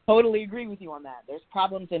 Totally agree with you on that. There's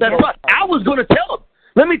problems in That's right. I was going to tell them.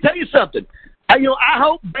 Let me tell you something. I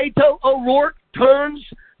hope Beto O'Rourke turns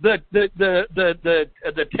the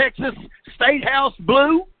Texas State House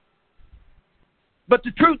blue. But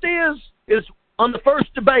the truth is on the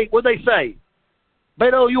first debate, what they say,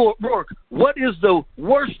 Beto O'Rourke, what is the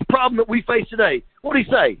worst problem that we face today? What did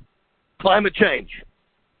he say? Climate change.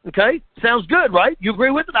 Okay? Sounds good, right? You agree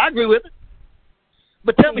with it? I agree with it.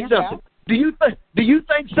 But tell me something. Do you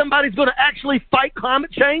think somebody's going to actually fight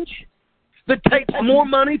climate change? that takes more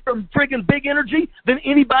money from friggin' big energy than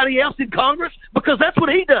anybody else in Congress? Because that's what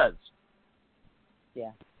he does.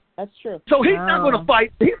 Yeah, that's true. So he's not going to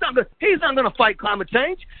fight. He's not going to fight climate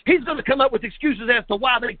change. He's going to come up with excuses as to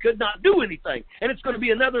why they could not do anything, and it's going to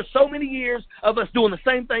be another so many years of us doing the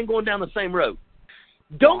same thing, going down the same road.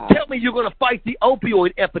 Don't tell me you're going to fight the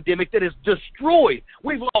opioid epidemic that has destroyed.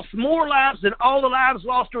 We've lost more lives than all the lives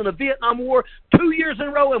lost during the Vietnam War 2 years in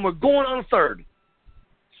a row, and we're going on a third.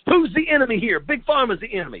 Who's the enemy here? Big Pharma's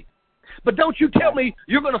the enemy. But don't you tell me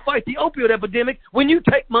you're going to fight the opioid epidemic when you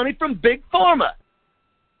take money from Big Pharma.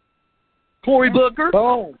 Cory Booker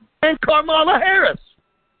and Kamala Harris.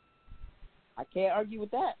 I can't argue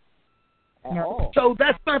with that at No. all. So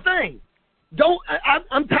that's my thing.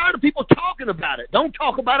 I'm tired of people talking about it. Don't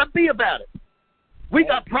talk about it, be about it. We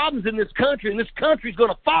got problems in this country, and this country's going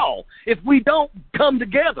to fall if we don't come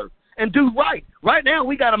together and do right. Right now,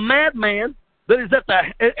 we got a madman that is at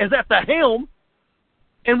the helm,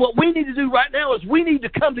 and what we need to do right now is we need to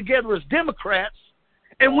come together as Democrats,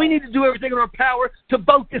 and we need to do everything in our power to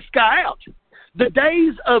vote this guy out. The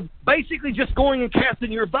days of basically just going and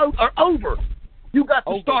casting your vote are over. You got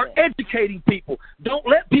to start educating people. Don't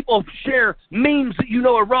let people share memes that you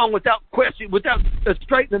know are wrong without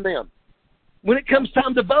straightening them. When it comes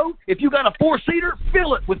time to vote, if you got a 4-seater,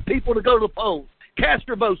 fill it with people to go to the polls. Cast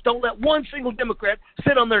your votes. Don't let one single Democrat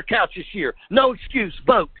sit on their couch this year. No excuse.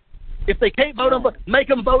 Vote. If they can't vote on, make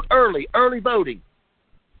them vote early voting.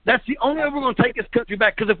 That's the only way we're going to take this country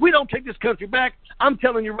back. Because if we don't take this country back, I'm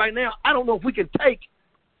telling you right now, I don't know if we can take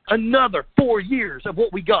another 4 years of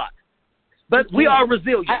what we got. But we are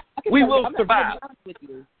resilient. We will survive. With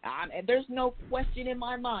you. And there's no question in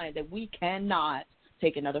my mind that we cannot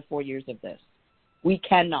take another 4 years of this. We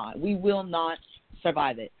cannot. We will not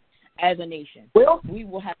survive it as a nation. We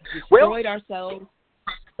will have destroyed ourselves.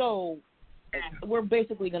 So we're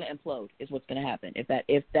basically going to implode is what's going to happen if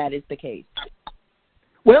that is the case.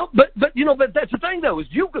 Well, but that's the thing though is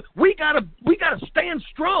we gotta stand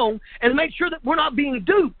strong and make sure that we're not being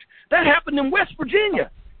duped. That happened in West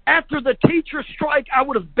Virginia. After the teacher strike, I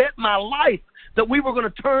would have bet my life that we were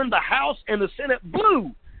going to turn the House and the Senate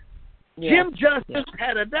blue. Yeah. Jim Justice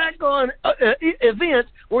had a daggone event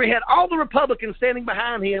where he had all the Republicans standing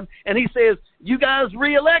behind him, and he says, you guys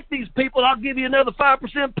reelect these people, I'll give you another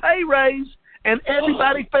 5% pay raise, and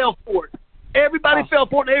everybody fell for it. Everybody fell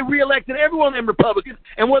for it, and they reelected every one of them Republicans,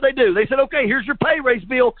 and what they do? They said, okay, here's your pay raise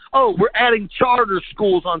bill. Oh, we're adding charter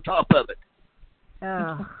schools on top of it.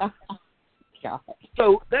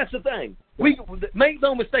 So that's the thing. We make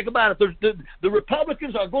no mistake about it. The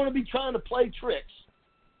Republicans are going to be trying to play tricks,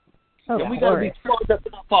 and we got to be smart enough to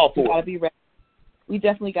not fall for it. Be ready. We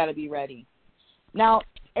definitely got to be ready. Now,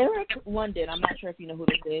 Eric London, I'm not sure if you know who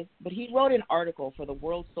this is, but he wrote an article for the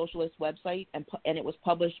World Socialist website, and it was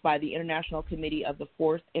published by the International Committee of the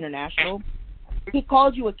Fourth International. He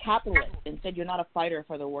called you a capitalist and said you're not a fighter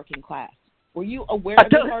for the working class. Were you aware of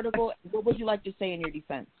this article? What would you like to say in your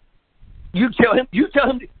defense? You tell him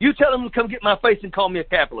to come get my face and call me a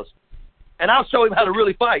capitalist, and I'll show him how to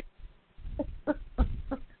really fight.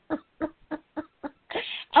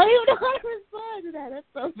 I don't even know how to respond to that. That's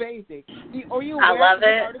so basic. I love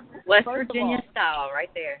it. West Virginia style, right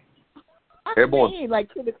there. Airborne.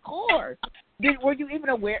 Like to the core. Were you even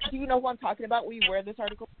aware? Do you know who I'm talking about? Were you aware of this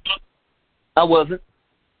article? I wasn't.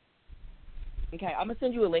 Okay, I'm going to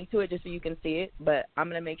send you a link to it just so you can see it, but I'm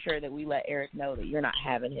going to make sure that we let Eric know that you're not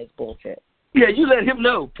having his bullshit. Yeah, you let him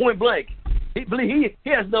know, point blank. He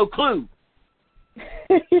has no clue.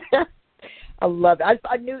 I love it.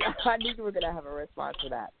 I knew you were going to have a response to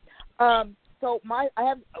that. So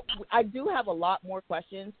I do have a lot more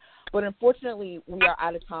questions, but unfortunately we are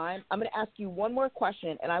out of time. I'm going to ask you one more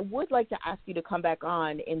question, and I would like to ask you to come back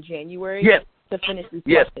on in January to finish these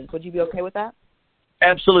questions. Would you be okay with that?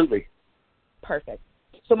 Absolutely. Perfect.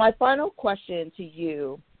 So my final question to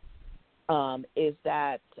you is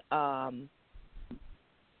that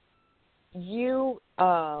you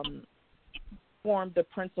formed the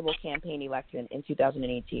principal campaign election in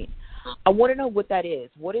 2018. I want to know what that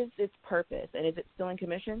is. What is its purpose, and is it still in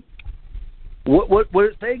commission? What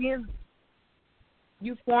say again?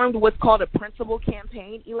 You formed what's called a principal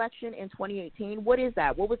campaign election in 2018. What is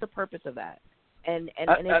that? What was the purpose of that? And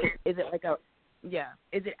is it like a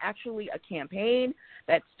is it actually a campaign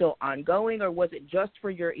that's still ongoing, or was it just for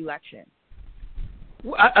your election?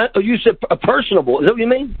 You said a personable. Is that what you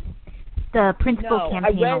mean? The principal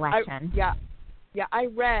campaign election. I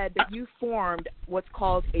read that you formed what's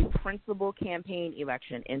called a principal campaign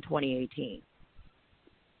election in 2018.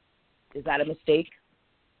 Is that a mistake?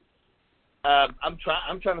 I'm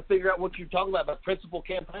trying to figure out what you're talking about principal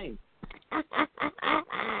campaign.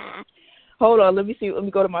 Hold on. Let me see. Let me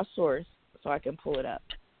go to my source so I can pull it up.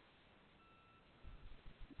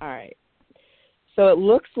 All right. So it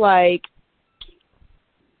looks like,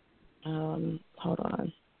 hold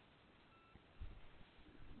on.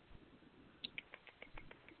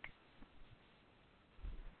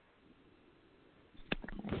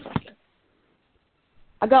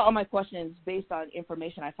 I got all my questions based on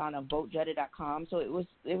information I found on VoteJetta.com. So it was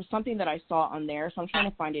something that I saw on there. So I'm trying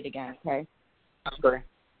to find it again. Okay. Okay.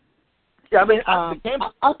 Yeah, I mean, I'll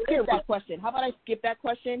skip that question. How about I skip that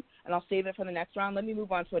question and I'll save it for the next round? Let me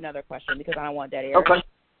move on to another question because I don't want that air. Okay.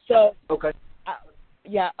 So. Okay.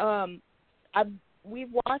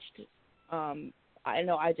 We've watched. I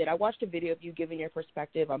know I did. I watched a video of you giving your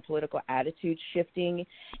perspective on political attitude shifting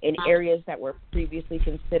in areas that were previously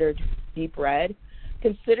considered deep red.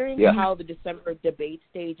 Considering how the December debate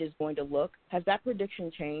stage is going to look, has that prediction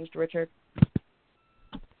changed, Richard?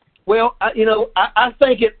 Well, I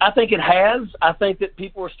think it has. I think that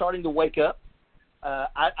people are starting to wake up.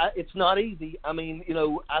 It's not easy. I mean,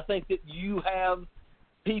 I think that you have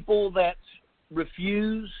people that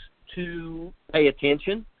refuse to pay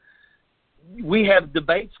attention. We have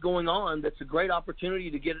debates going on. That's a great opportunity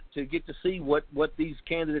to get to see what these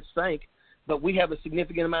candidates think. But we have a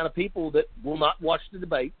significant amount of people that will not watch the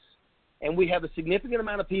debates, and we have a significant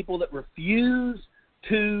amount of people that refuse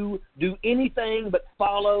to do anything but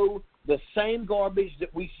follow the same garbage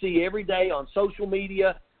that we see every day on social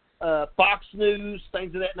media, Fox News,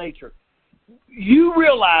 things of that nature. You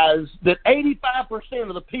realize that 85%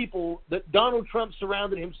 of the people that Donald Trump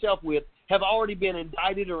surrounded himself with have already been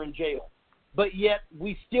indicted or in jail. But yet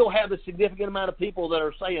we still have a significant amount of people that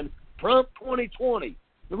are saying, Trump 2020.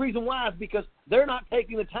 The reason why is because they're not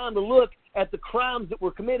taking the time to look at the crimes that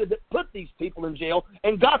were committed that put these people in jail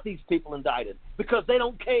and got these people indicted, because they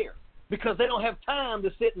don't care, because they don't have time to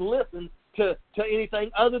sit and listen to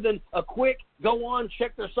anything other than a quick go on,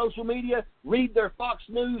 check their social media, read their Fox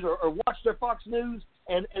News or watch their Fox News,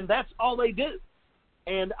 and that's all they do.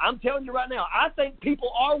 And I'm telling you right now, I think people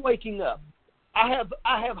are waking up. I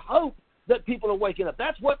have hope that people are waking up.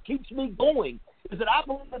 That's what keeps me going, is that I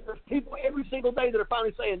believe that there's people every single day that are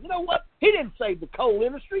finally saying, you know what, he didn't save the coal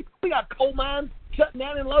industry. We got coal mines shutting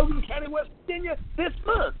down in Logan County, West Virginia this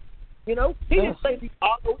month. He didn't save the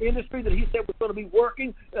auto industry that he said was going to be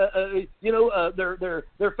working,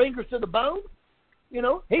 their fingers to the bone. He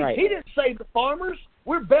didn't save the farmers.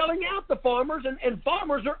 We're bailing out the farmers, and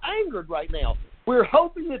farmers are angered right now. We're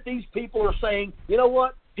hoping that these people are saying, you know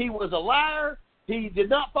what, he was a liar. He did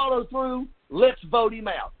not follow through. Let's vote him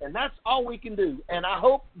out. And that's all we can do. And I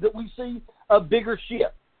hope that we see a bigger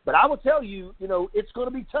shift. But I will tell you, it's going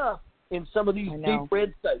to be tough in some of these deep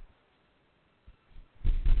red states.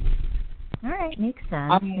 All right, makes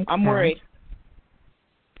sense. I'm worried.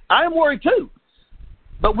 I'm worried too.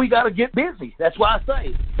 But we got to get busy. That's why I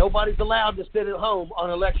say nobody's allowed to sit at home on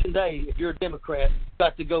Election Day. If you're a Democrat, you've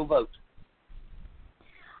got to go vote.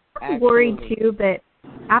 I'm worried too, but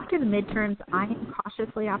after the midterms, I am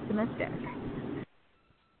cautiously optimistic.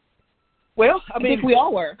 Well, I think we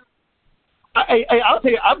all were. I'll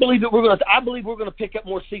tell you, I believe we're going to pick up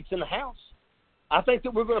more seats in the House. I think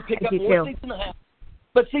that we're going to pick up more seats in the House.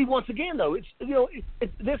 But see, once again, though, this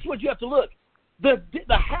is what you have to look. The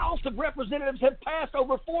House of Representatives have passed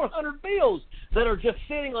over 400 bills that are just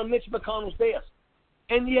sitting on Mitch McConnell's desk.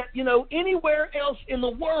 And yet, anywhere else in the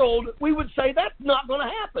world, we would say that's not going to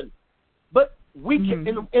happen. But we can,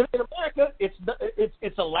 in America,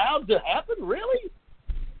 it's allowed to happen, really?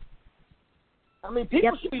 I mean,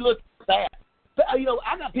 people should be looking at that. But, I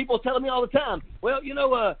got people telling me all the time, well, they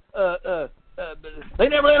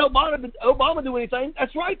never let Obama do anything.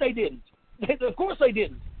 That's right, they didn't. Of course they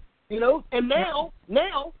didn't. And now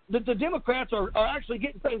that the Democrats are actually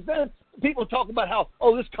getting things done, people talk about how,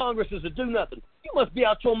 this Congress is a do-nothing. You must be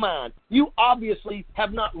out your mind. You obviously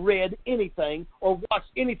have not read anything or watched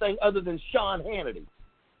anything other than Sean Hannity.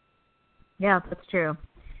 Yeah, that's true.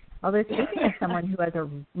 Although speaking of someone who has a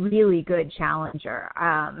really good challenger,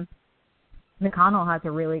 McConnell has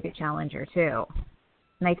a really good challenger too.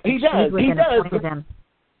 And I think she's within a point of him.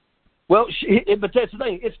 Well, but that's the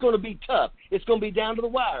thing. It's going to be tough. It's going to be down to the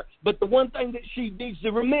wire. But the one thing that she needs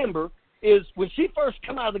to remember is when she first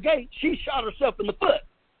come out of the gate, she shot herself in the foot.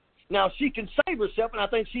 Now, she can save herself, and I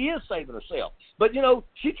think she is saving herself. But,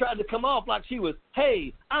 she tried to come off like she was,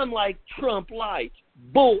 hey, I'm like Trump light.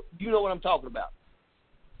 Bull, you know what I'm talking about.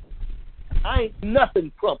 I ain't nothing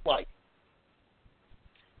Trump-like.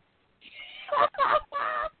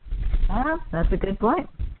 That's a good point.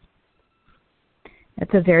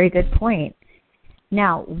 That's a very good point.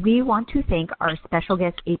 Now, we want to thank our special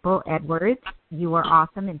guest, April Edwards. You are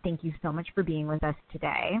awesome, and thank you so much for being with us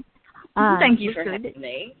today. Thank you for having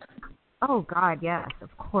me. Oh, God, yes,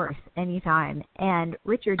 of course, anytime. And,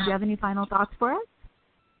 Richard, do you have any final thoughts for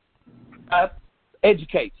us?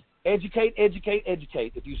 Educate. Educate.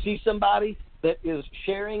 If you see somebody that is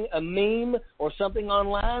sharing a meme or something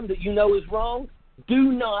online that you know is wrong,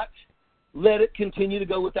 do not let it continue to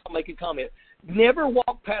go without making comment. Never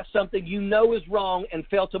walk past something you know is wrong and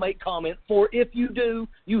fail to make comment, for if you do,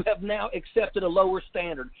 you have now accepted a lower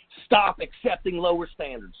standard. Stop accepting lower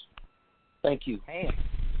standards. Thank you. Hey,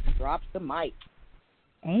 drop the mic.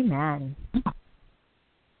 Amen.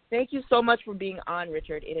 Thank you so much for being on,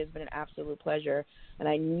 Richard. It has been an absolute pleasure, and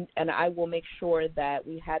I will make sure that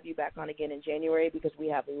we have you back on again in January because we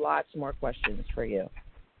have lots more questions for you.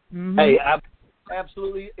 Mm-hmm. Hey, I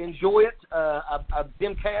absolutely enjoy it.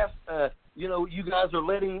 Dimcast, you guys are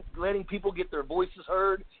letting people get their voices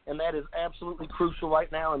heard, and that is absolutely crucial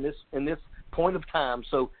right now in this point of time.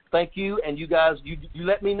 So thank you, and you guys, you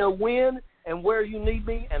let me know when and where you need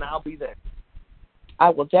me, and I'll be there. I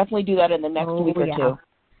will definitely do that in the next week or two.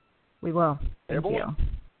 We will. Thank you.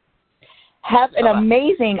 Have an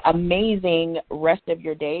amazing rest of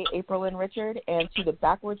your day, April and Richard, and to the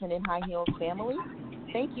Backwards and in High Heels family.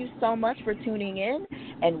 Thank you so much for tuning in,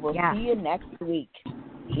 and we'll see you next week.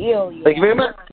 Thank you very much.